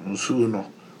so no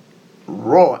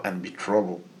roar and be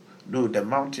trouble. Though the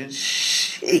mountains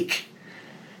shake,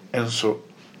 and so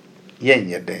yen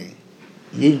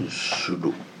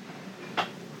sudo.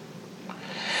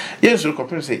 Yen so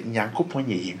compare say Nyankopon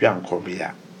ye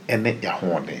Yankobia and net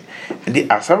Yahone. And the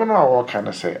Asavana kind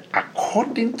of say,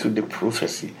 according to the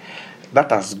prophecy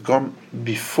that has gone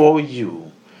before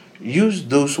you, use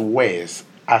those words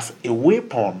as a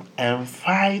weapon and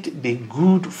fight the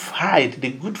good fight,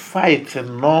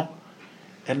 no,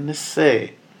 and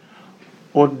say.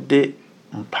 Ode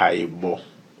mpaibo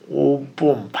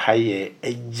obo mpaye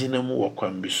ejinemu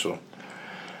wakwambiso.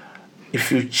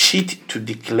 If you cheat to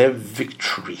declare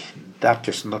victory, that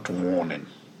is not warning.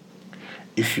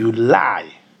 If you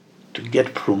lie to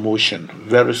get promotion,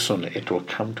 very soon it will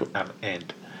come to an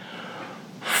end.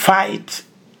 Fight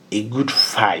a good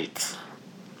fight.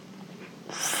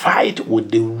 Fight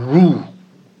with the rule.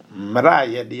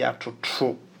 Mraya dia to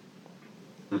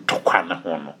ntokwana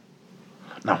hono.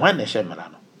 Now when they say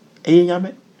Milano,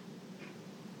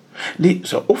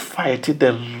 so fight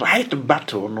the right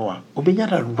battle, no, obey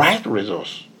the right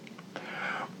resource.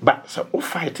 But so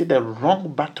fight the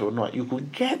wrong battle, no, you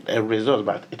could get a result,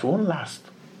 but it won't last.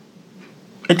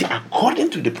 And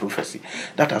according to the prophecy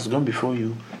that has gone before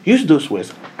you, use those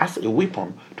words as a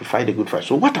weapon to fight the good fight.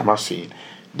 So what am I saying?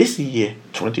 This year,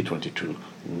 2022,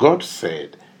 God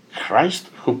said, Christ,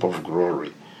 hope of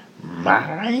glory,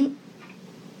 my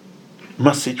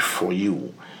message for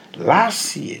you last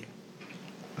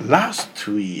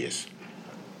 2 years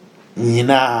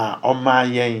nina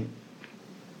omayen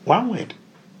one word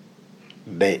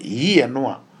the year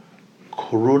no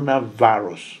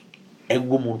coronavirus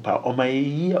egumupa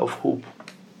year of hope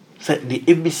said the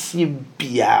ABC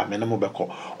bia menamo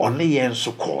beko only yen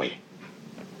so koy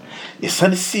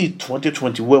Sunday see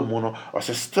 2021 mono or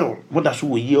say still more that's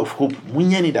a year of hope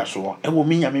munya ni da so e wo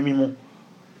minya memimu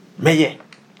meye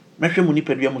mehwe mu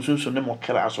nipa dua musunsun ne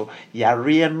mokra so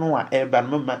yare no a eba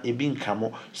no ma ebi nka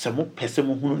mo se mo pese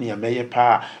mo hunu ne ameye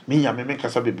pa minya me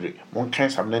kasa bebre mo kan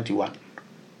Psalm 91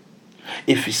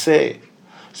 if you say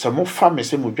some fa me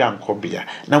se mo dwa nkobia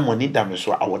na mo ni da me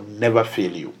so I will never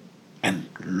fail you, and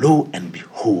lo and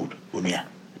behold unia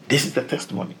this is the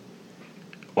testimony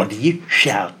on the year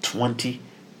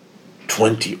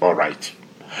 2020. All right,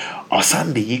 or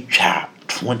Sunday year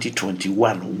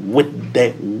 2021 with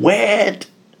the word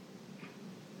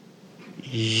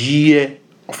year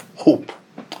of hope.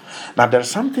 Now there's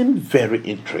something very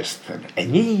interesting. A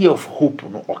year of hope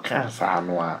no okansa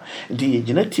no.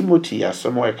 The Timothy as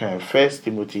somewhere can 1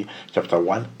 Timothy chapter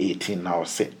 1:18 now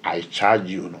say I charge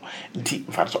you no. The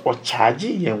fact or charge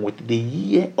you with the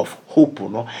year of hope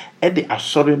no at the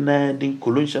assurance in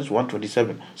Colossians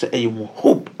 1:27 say a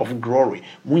hope of glory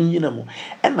munyina mo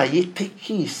and na ye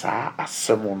take sa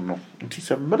asemo no. It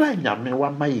is a mara nyame wa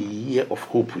my year of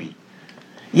hope we.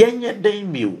 Yenye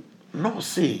den miu no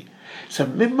say so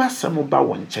memma some ba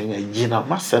won chen agina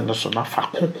masa no so na fa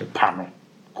kokopa no.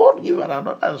 God give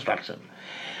another instruction.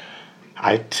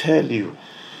 I tell you,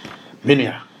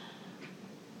 Minia,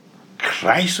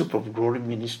 Christ Hope of Glory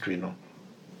Ministry no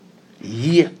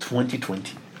year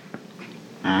 2020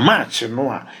 March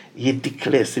no ye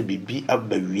declare say bibi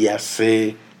abawia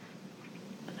say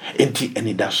enti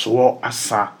any da so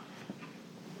asa.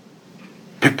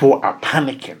 People are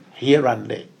panicking here and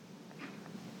there.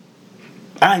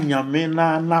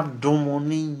 Anyamena na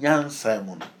domoni nyansa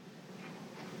mu.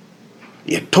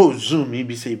 Ye to zoom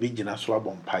be say be gina so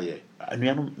abompaye.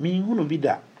 anuanom me bi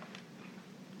da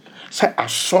say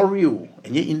asori o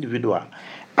enye individual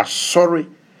asori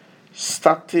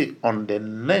started on the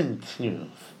 19th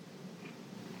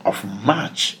of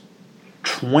March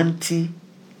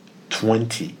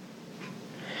 2020.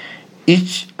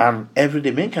 Each and every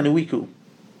day, make a week.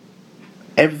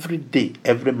 Every day,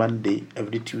 every Monday,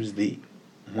 every Tuesday,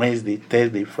 Wednesday,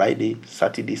 Thursday, Friday,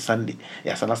 Saturday, Sunday.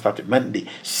 Yes, and I started Monday.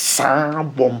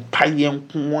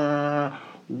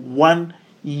 One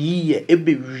year,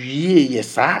 every year,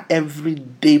 yes, every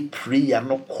day prayer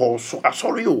no call. So I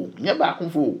sorry you, never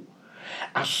come.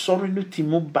 I sorry no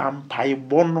timo bampaye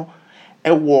bono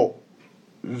ewo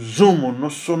Zoom no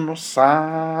so no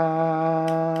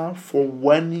sa for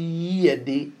 1 year.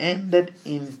 They ended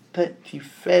in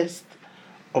 31st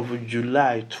of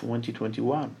July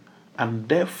 2021, and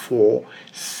therefore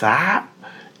sa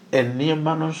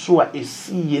enema no so a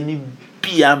esi ye ni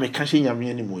bia me ka hye nyame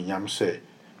ani monyam se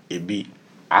ebi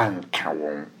anka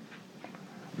won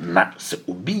na se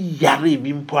obi yare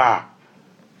bi mpo a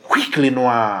quickly no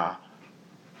a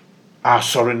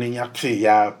sorry ya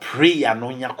prayer no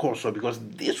nya course, because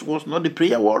this was not the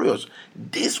prayer warriors,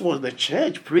 this was the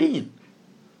church praying.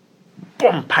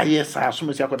 Bompire sa so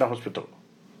me akoda hospital,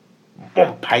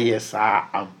 bompire sa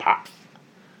ampa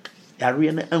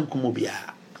yare na ankumo bia.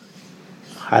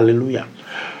 Hallelujah.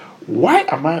 Why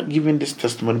am I giving this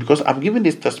testimony? Because I'm giving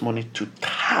this testimony to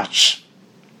touch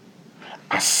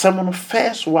a sermon,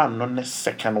 first one, not the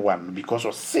second one, because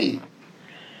of see,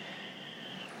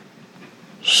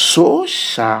 so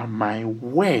shall my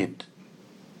word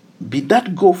be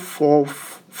that go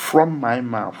forth from my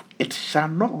mouth. It shall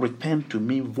not return to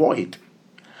me void,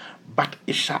 but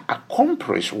it shall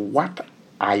accomplish what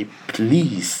I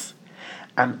please,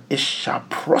 and it shall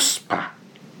prosper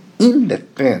in the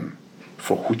thing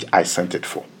for which I sent it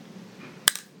for.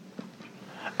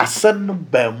 Asano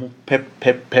bemu pe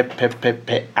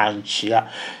anchia.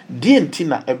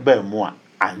 Dientina ebemu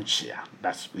anchia.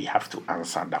 That's, we have to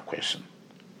answer that question.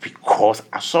 Because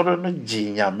asoro no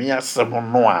jinyame asemo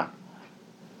no.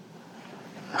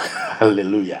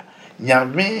 Hallelujah.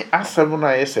 Nyame asemo no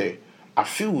yese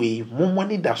afiwe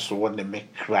momoni daso won me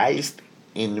Christ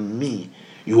in me.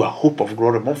 You are hope of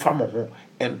glory. Momfa mo ho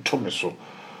ento me so.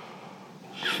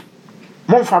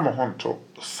 Momfa mo ho ento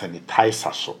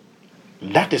sanitizer so.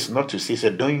 That is not to say,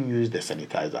 so don't use the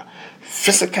sanitizer.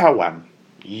 Physical one,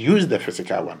 use the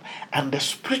physical one. And the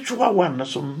spiritual one,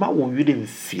 so ma wo yiri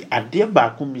fi ade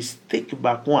ba ko mistake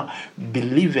ba ko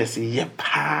believers ye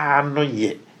pa no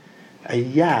ye.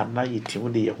 Aya na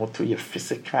yitimu de ye ho to ye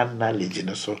physical knowledge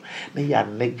no so. Na ya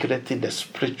neglect the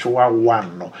spiritual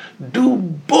one no. Do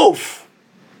both.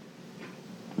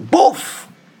 Both.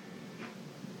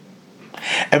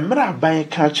 Emra aban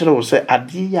ka kire wo se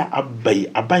ade ya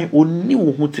abai aban oni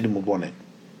wo hu tiri mu bone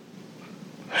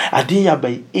ade ya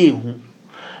abai ehu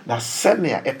na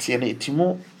sene etie na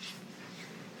etimo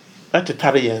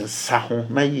atetare yen sa ho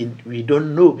na we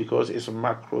don't know because it's a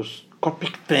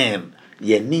macroscopic thing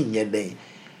ye ni nye den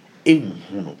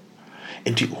ehu no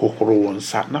enti hohoro won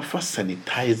sa na fa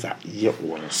sanitizer ye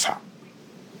won sa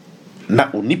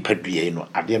na onipadua no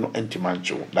ade no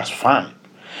entimanche. That's fine.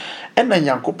 And then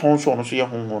Yankopon so no so ye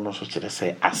honhom no so kire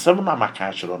say asem na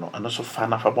maka kire no and so fa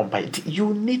na fa bompa.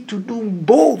 You need to do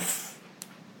both.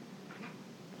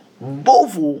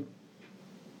 Both.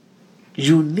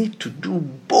 You need to do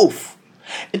both.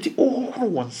 Enti ohoro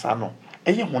won sa no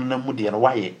eye honam mu de no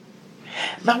waye.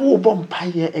 Na wo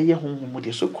bompa ye eye honhom mu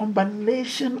de, so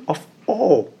combination of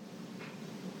all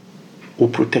will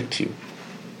protect you.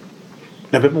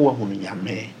 Na be mo wa hunu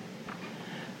nyame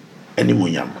ani mo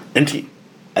nyam. Enti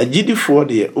agidi for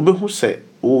de obehu se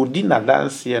odi na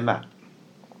dance na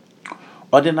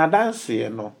odi na dance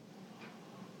no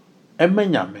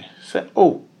emanyame se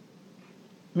oh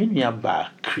minia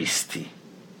ba Christy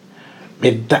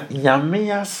me da nyame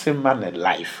asema na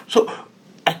life. So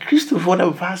a Christy for the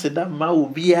verse that ma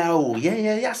obi a o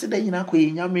ya se da nyina ko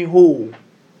nyame ho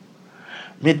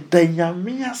me da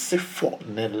nyame ase for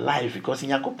the life, because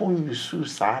Yakopon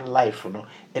use our life no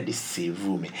e dey save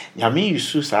me. Nyame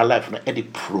use our life no e dey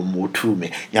promote me.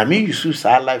 Nyame use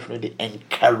our life no dey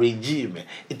encourage me.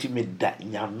 It me da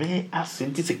nyame ase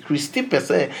nti se Christian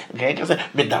person ga say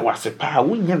me da wase pa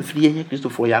wo nyam firi yen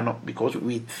Christopher ya no, because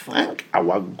we thank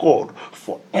our God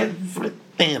for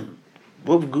everything,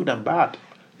 both good and bad.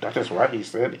 That is why he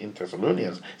said in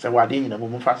Thessalonians, say why dey na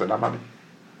mo fast da mama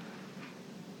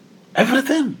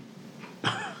everything.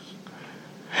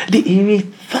 We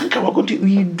thank our God.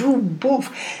 We do both.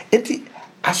 Eti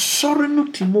asori no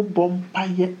timo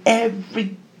bompa ye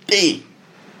every day.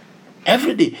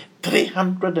 Every day,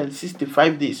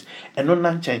 365 days. And on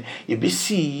that chain, you be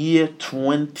see year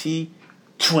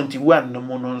 2021, no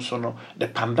more, the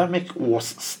pandemic was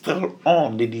still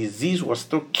on, the disease was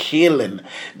still killing,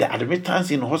 the admittance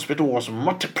in hospital was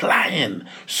multiplying.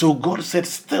 So God said,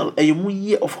 still, a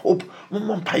year of hope.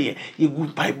 Mumpaye, you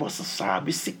good by bosses,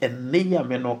 be see a near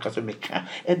men or Casamica,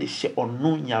 and the share or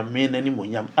no yamen anymore.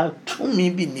 Yam, to me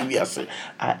be near say,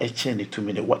 a chain to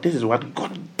me. What this is what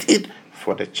God did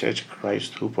for the Church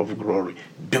Christ Hope of Glory,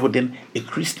 building a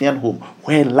Christian home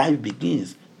where life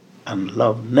begins and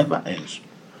love never ends.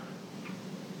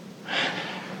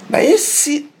 Now you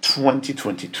see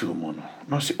 2022 mono.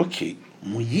 Now say okay,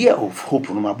 my year of hope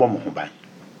no ma bom ho ban.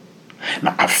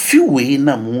 Now I feel we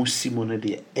na mo si mono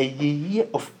de a year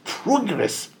of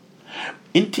progress.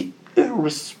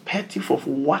 Irrespective of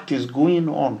what is going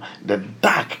on, the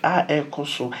dark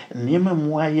so niema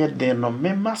mo aye den no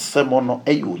mema semono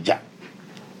ayoja.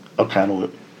 Okay, no,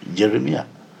 Jeremiah,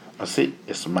 I say,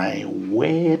 it's my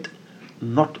word,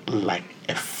 not like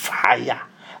a fire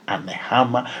and a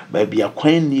hammer, baby. A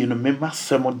queen, you remember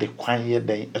some of the quiet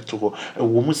day at all. A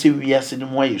woman say, we are saying,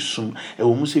 why you soon, a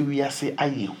woman say, we are saying,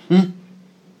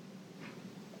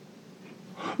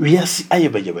 we are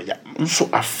saying, so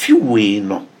a few way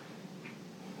no.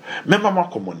 Remember, my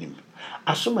common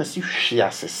as soon as if she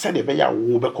has said, a bear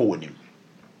will be calling him.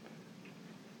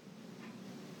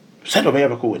 Said of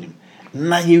ever call him.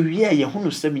 Na ye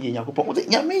who send me in Yakopo. What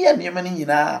Yamia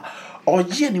Yamani or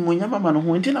Jenny Munyama who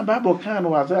went in a Bible can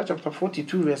was chapter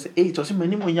 42, verse 8 or some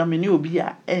many Yamini will be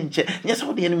a enche. Yes,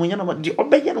 all the Animuyama, the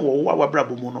Obeyan or our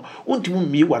Brabomono, won't you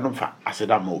me one of I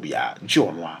said, I'm Mobia,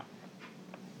 John.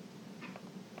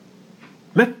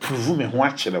 Let prove me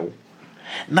watch it.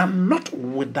 Now, not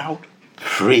without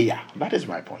prayer. That is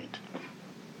my point.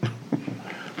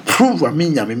 Prove a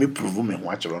me, prove me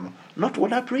watch it. Not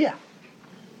without prayer.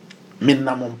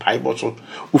 Minamon Piboso,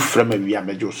 Ufrema Via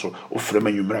Mejoso, Ufrema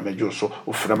Yumra Mejoso,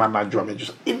 Ufrema Majua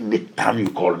Mejoso. Anytime you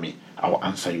call me, I will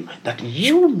answer you. That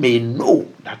you may know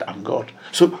that I'm God.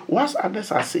 So, whilst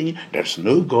others are saying there's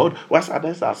no God, whilst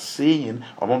others are saying,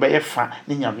 but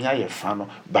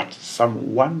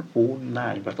Psalm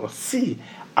 109, but see,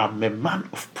 I'm a man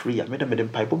of prayer. Madam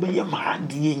Pipe, obey your man,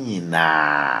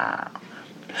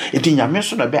 Iti nyame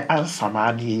so na be answer ma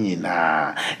ade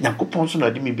nyina Nyankopon so na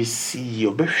de me be see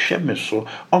obehwe me so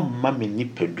omma me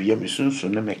nipadua me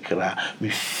sunsun na me kra me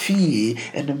fie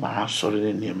ene ma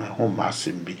asore ne ma ho ma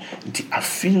asembi nti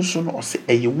afin so no say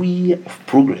a year of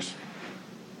progress,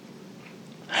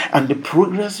 and the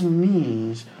progress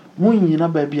means mun nyina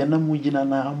ba bia na mu nyina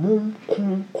na mun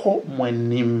konko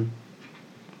monim.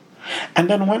 And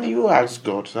then when you ask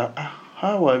God,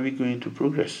 how are we going to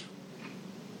progress?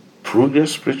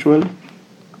 Progress spiritually,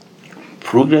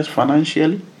 progress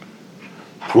financially,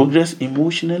 progress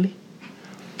emotionally,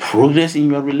 progress in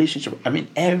your relationship. I mean,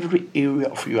 every area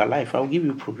of your life, I'll give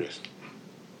you progress.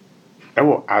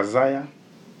 Isaiah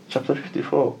chapter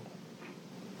 54,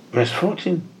 verse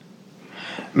 14.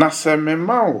 Na se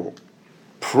memao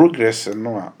progress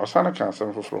no osana kan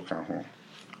sem foforo kan ho.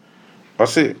 O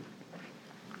say,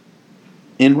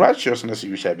 in righteousness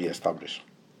you shall be established.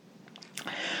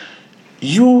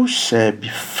 You shall be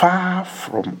far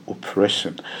from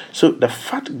oppression. So the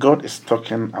fact God is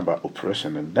talking about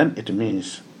oppression, and then it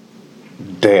means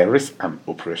there is an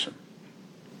oppression.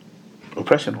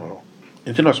 Oppression, well,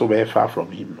 it's not so very far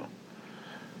from Him.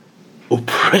 No.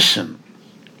 Oppression.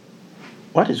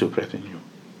 What is oppressing you?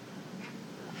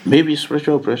 Maybe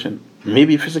spiritual oppression,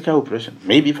 maybe physical oppression,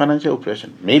 maybe financial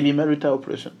oppression, maybe marital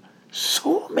oppression.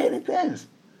 So many things.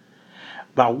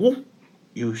 But what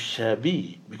you shall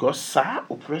be, because sa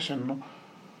oppression, no,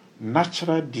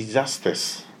 natural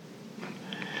disasters,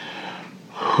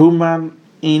 human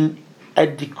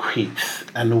inadequate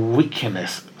and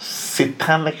weakness,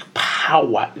 satanic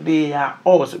power, they are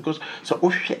also because so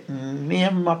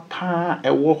nema pa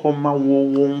ewo homa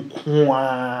wo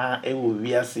kwa ewo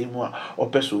wiase mu a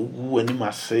opeso gu anim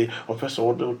ase opeso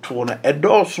wo to na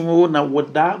edoso na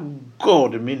without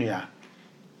God menua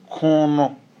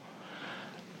kono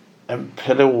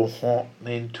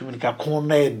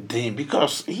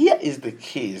because here is the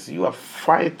case. You are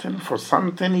fighting for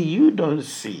something you don't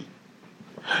see.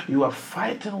 You are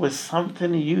fighting with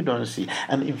something you don't see.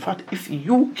 And in fact, if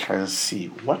you can see,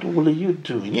 what will you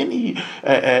do? Any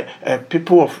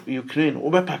people of Ukraine,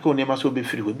 will be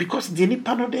free because the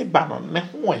Nipano de Banon,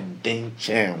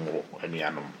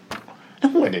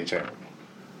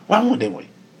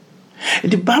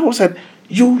 the Bible said,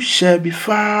 you shall be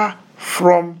far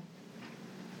from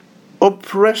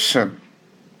oppression.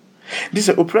 This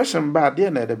is oppression bad, dear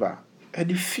Nedeba, and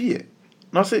the fear.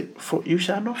 Now say, for you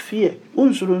shall not fear.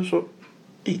 Unsuru so.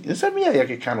 Nsa me ya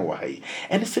keka no wa hai.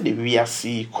 And say the we are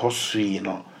see kosui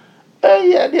no.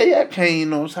 Yeah, yeah, can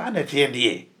no sa na tie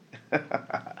die.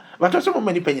 But also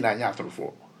many penny na nya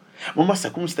atrofo. Mama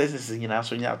circumstances nyina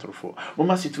so nya atrofo.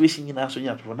 Mama situation nyina so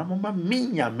nya atrofo. Na mama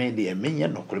minya me de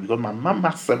menya no kro because my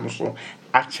mama sem so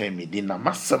ache me di na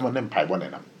masem ne mpai bone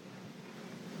na.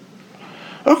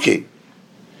 Okay.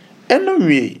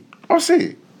 Anyway, I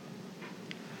say,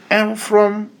 and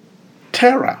from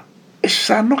terror, it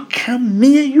shall not come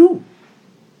near you.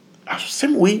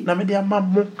 Same way, Namedia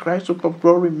Mammo Christ of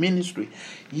Glory Ministry,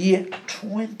 year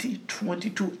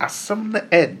 2022, as some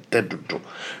dead,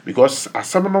 because as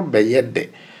some no be yet.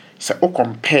 So,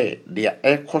 compare the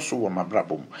air cost of my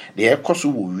brabum, the air cost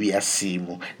of we are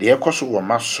seeing, the air cost of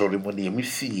my sorry money, and we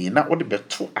see not what the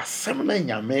better assembling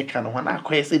your American when I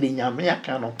question in your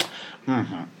American.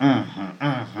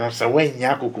 So, when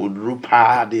Yaku could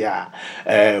rupa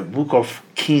the Book of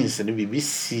Kings and the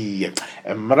BBC,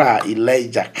 and Mara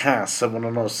Elijah can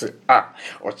someone knows say,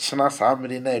 or China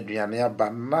Sammy Adriana,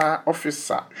 but now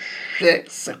officer, share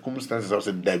circumstances of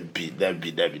the Debbie.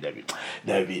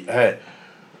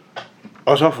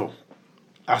 Osofo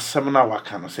asemna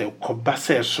waka no say koba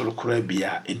say soro kora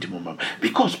bia entimoma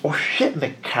because ohwe the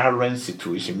current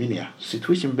situation minia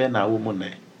situation be na wo mo na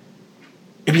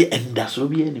e bi enda so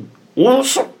bi anim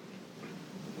wonso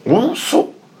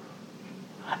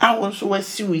awonso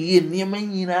wasi wo ye niam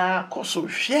nyina koso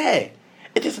hwe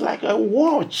it is like a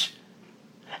watch.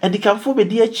 And the camfo be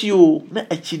dear chio, na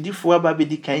a chidifo ababe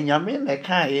di kanyame na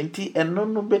ka enti eno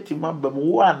no beti mabam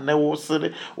one na wo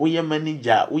sere wo ye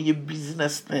manager wo ye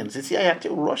business things. See ayate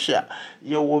Russia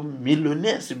ye wo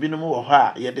millionaires binom wo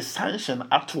ha ye the sanction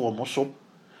ato wo so.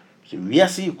 So we are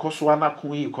see koso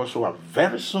anako yi koso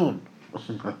very soon.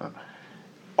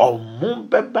 Omo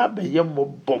beba be ye mo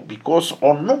because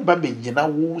ono ba be gina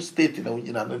wo state na wo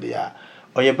gina no dia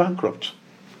or ye bankrupt.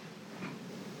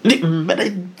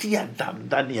 Dia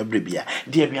dan ya brebia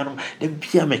dia bianom de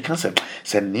bia me cancer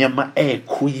se niema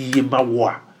kuyi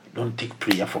mawa. Don't take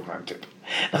prayer for granted.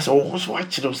 That's also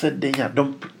what you said there.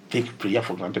 Don't take prayer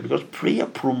for granted because prayer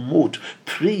promote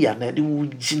prayer na de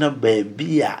wugina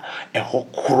baabia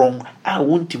ehokrom a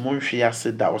wonti monhwe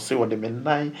aseda o se wode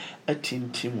mennan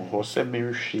atintim ho se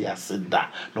menhwe aseda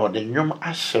na wode nwom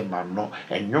ahyema no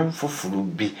enwom foforo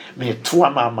bi me to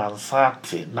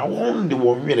amansate na wonde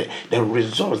wonwere the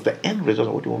results the end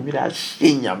results what wonwere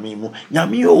ahye nyame mu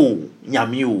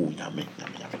nyame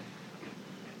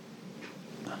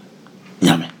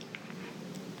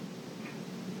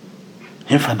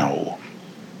Hefa na wo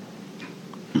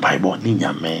Bible ni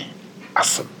nyame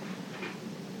asem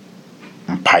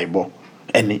Bible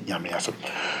eni nyame asem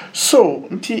so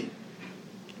nti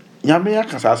nyame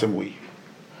akasa asem we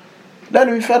then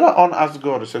we further on ask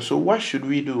God say so what should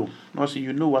we do no say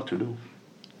you know what to do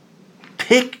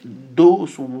take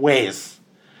those words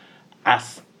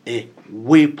as a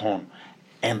weapon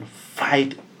and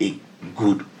fight a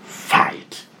good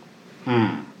fight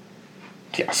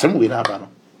ti asem we na ba no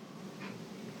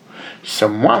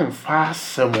someone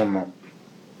fast someone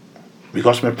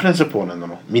because my principle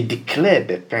no me declare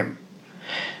the thing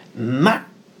na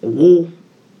wo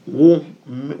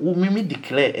me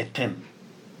declare a thing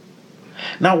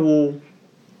now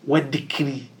what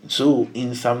decree so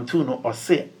in Psalm 2 no or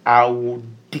say I will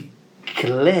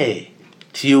declare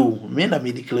to you me na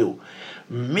me declare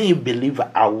me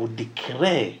believer I will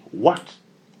declare what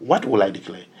will I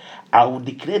declare I will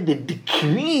declare the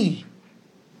decree.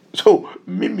 So,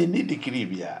 me need decree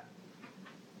bia.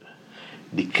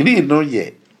 Decree no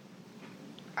ye.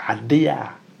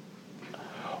 Adea.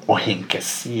 O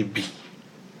henkesi bi.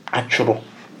 Atworo.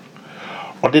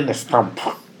 O de ne stamp.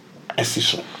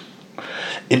 Esiso.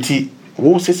 Enti,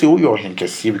 wo se wo yo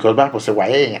henkesi because Bible say wa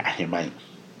ye aheman.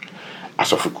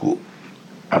 Asofuku.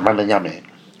 Amana nyame.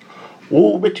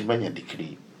 Wo betimanya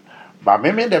decree. But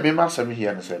maybe the Bible says here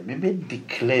and say, maybe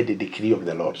declare the decree of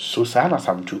the Lord. So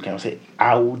Psalm 2 can say,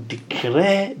 I will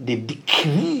declare the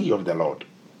decree of the Lord.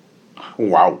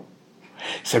 Wow.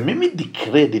 So maybe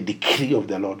declare the decree of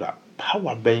the Lord.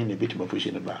 Power being a bit more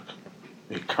pushing it back.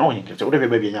 You can't say, whatever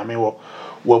baby, I mean,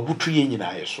 what butu yen in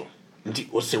I so. Nti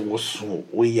o se wo so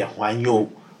we ye hwanyo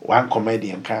one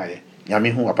comedian kai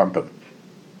nyame hu apampam.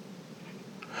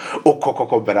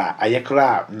 Okokoko bra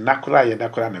ayekra nakra ye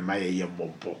nakra na maye ye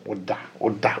mompo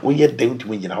oda wo ye den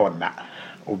tumi nyina ho na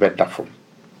obeda fom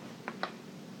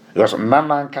because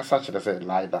nana nkasa chere say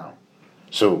lie down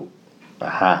so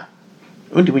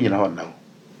untumi nyina ho na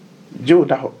jo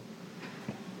da ho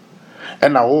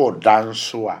ena wo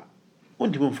dance a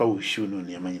untumi mfa wo shoe no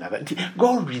nyama nyina that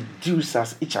God reduce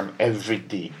us each and every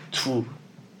day to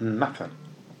nothing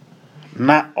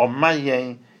na ɔma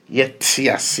yɛn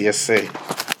yɛte aseɛ sɛ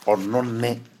ɔno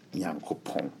ne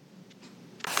Nyankopɔn.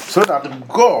 So that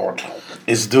God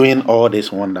is doing all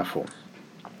this wonderful.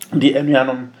 The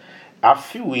enuanom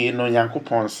afiwe no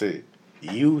Nyankopɔn say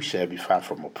you shall be far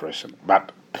from oppression.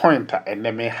 But pointer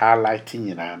enemy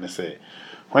highlighting and say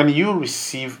when you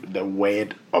receive the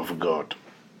word of God,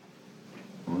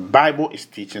 Bible is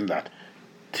teaching that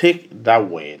take that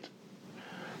word,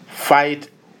 fight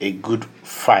a good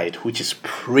fight, which is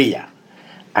prayer,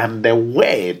 and the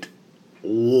word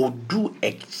will do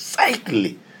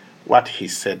exactly what he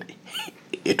said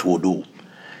it will do.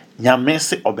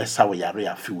 Nyamese obesa wo yare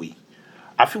afiwe.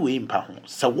 Afiwe mpa ho.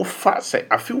 Se wo fa se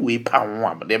afiwe pa ho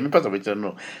am. De me pesa we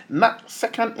no. Na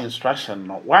second instruction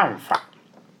no one fa.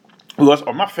 Because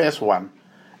on my first one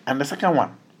and the second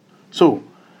one. So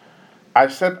I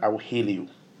said I will heal you.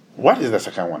 What is the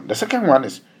second one? The second one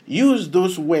is use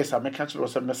those words I make as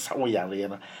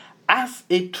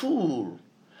a tool,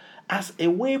 as a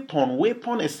weapon.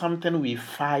 Weapon is something we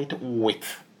fight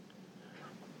with.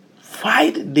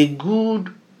 Fight the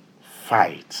good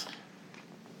fight.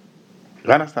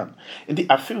 You understand? In the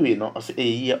Afiwe, no, it's a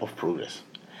year of progress.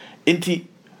 In the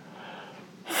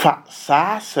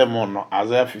Sermon,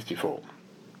 Isaiah 54.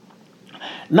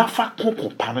 Na fa koko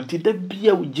panti da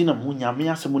bia wo gina mu nyame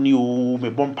asemo ne o me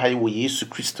bompai wo Yesu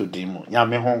Kristo din mu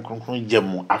nyame hon kronkron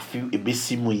gyamu afi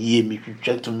ebesi mu ye me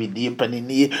twetwa to me die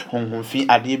panini honhomfi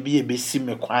ade bia ebesi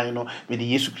me kwan no me de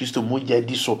Yesu Kristo mo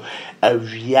jadi so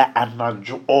awia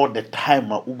anajo all the time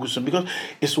uguso because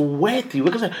it's worthy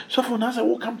because so for now say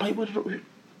wo kan pai wo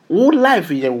life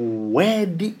ye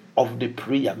worthy of the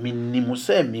prayer minimum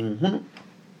say min hunu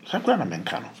sakwa na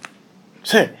menka no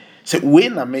say we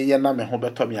na me ye na me ho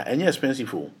beto me enye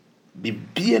expensive o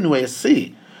bibie no we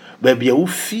say baby a wo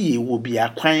fie wo bi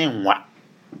akwan nwa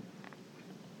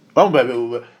o baby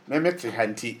me meti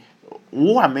hanti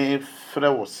wo a me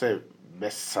frɛ wo say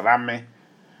besra me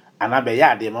ana be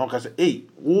ya de ma wo ka say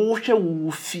wo hwɛ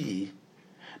wo fie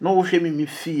na wo hwɛ me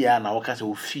fie na wo ka say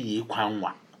wo fie kwan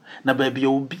nwa na baby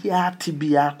o bi ati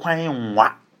bi akwan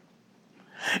nwa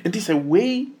enti say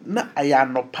we na aya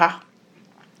nopa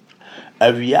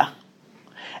awia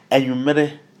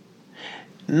enyumere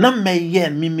na meye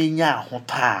mimenya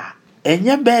ahota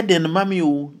enye burden mami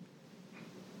o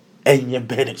enye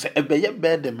burden say ebeye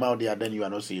burden ma there then you are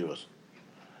not serious.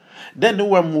 Then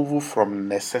we move from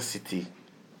necessity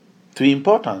to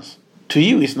importance. To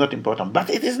you it's not important, but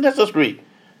it is necessary.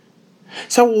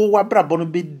 So wo brabo no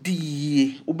be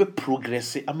die wo be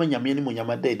progress amanyame ni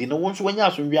monyama dedi no won so wanya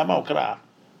asomwi ama okra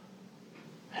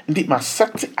ndi ma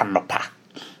set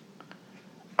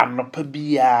anopa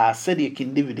bia said ye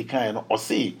King David kan no o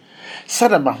say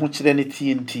sada ma ho kire ne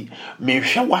TNT me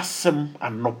hwe wasem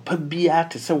anopa bia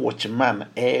te se watchman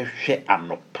hwe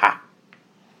anopa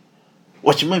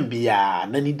watchman bia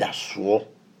na ni daso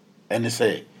ene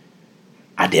say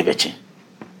ade beche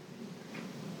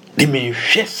de me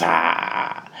hwe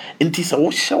sa enti sa wo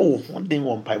hye wo ho den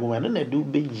wo mpa bo na du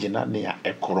be gina ne ya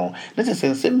ekoro na se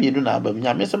sense miedu na aba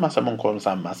nya me se masam nkom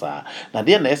sam masa na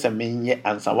de na ese menye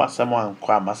ansa wasam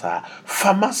ankwa masa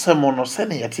fa masam no se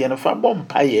ne yete no fa bom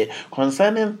paye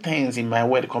concerning things in my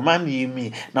word command you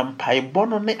me na mpai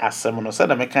bono ne asem no se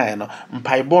da me kan no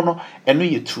mpai bono eno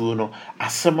yetu no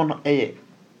asem no eye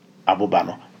aboba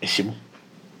no ehyimu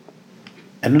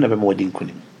eno na be mo wadi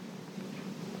nkunim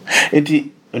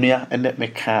enti onia ene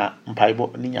meka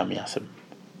mpaibo ni nyame asem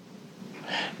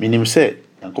minim se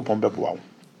Nyankopon beboa wo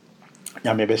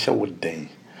nyame be hye wo den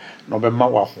no be ma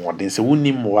wa hoden se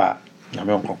wonim wa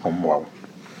nyame onkokon mo wo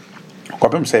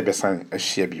kwapem se be san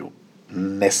ahia bio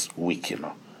next week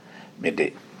no me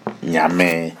de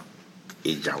nyame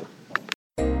ejawo.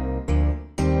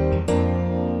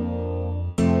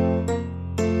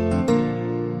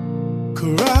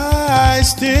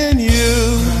 Christ in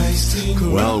you.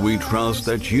 Well, we trust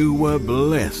that you were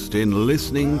blessed in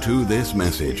listening to this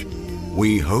message.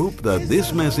 We hope that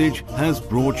this message has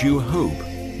brought you hope,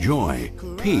 joy,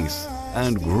 peace,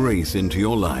 and grace into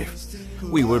your life.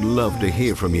 We would love to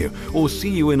hear from you or see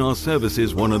you in our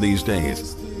services one of these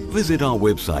days. Visit our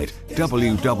website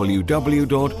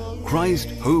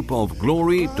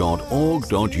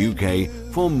www.christhopeofglory.org.uk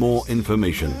for more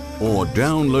information, or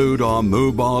download our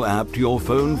mobile app to your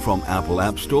phone from Apple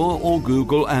App Store or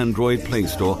Google Android Play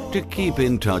Store to keep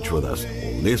in touch with us,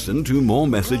 or listen to more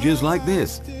messages like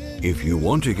this. If you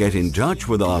want to get in touch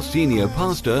with our senior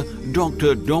pastor,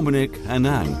 Dr. Dominic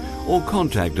Anang, or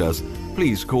contact us,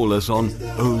 please call us on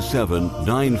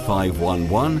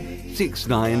 079511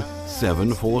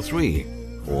 69743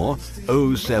 or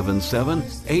 077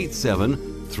 87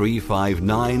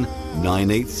 359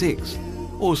 986.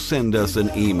 or send us an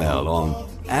email on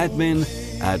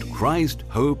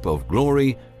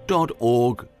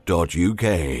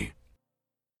admin@christhopeofglory.org.uk.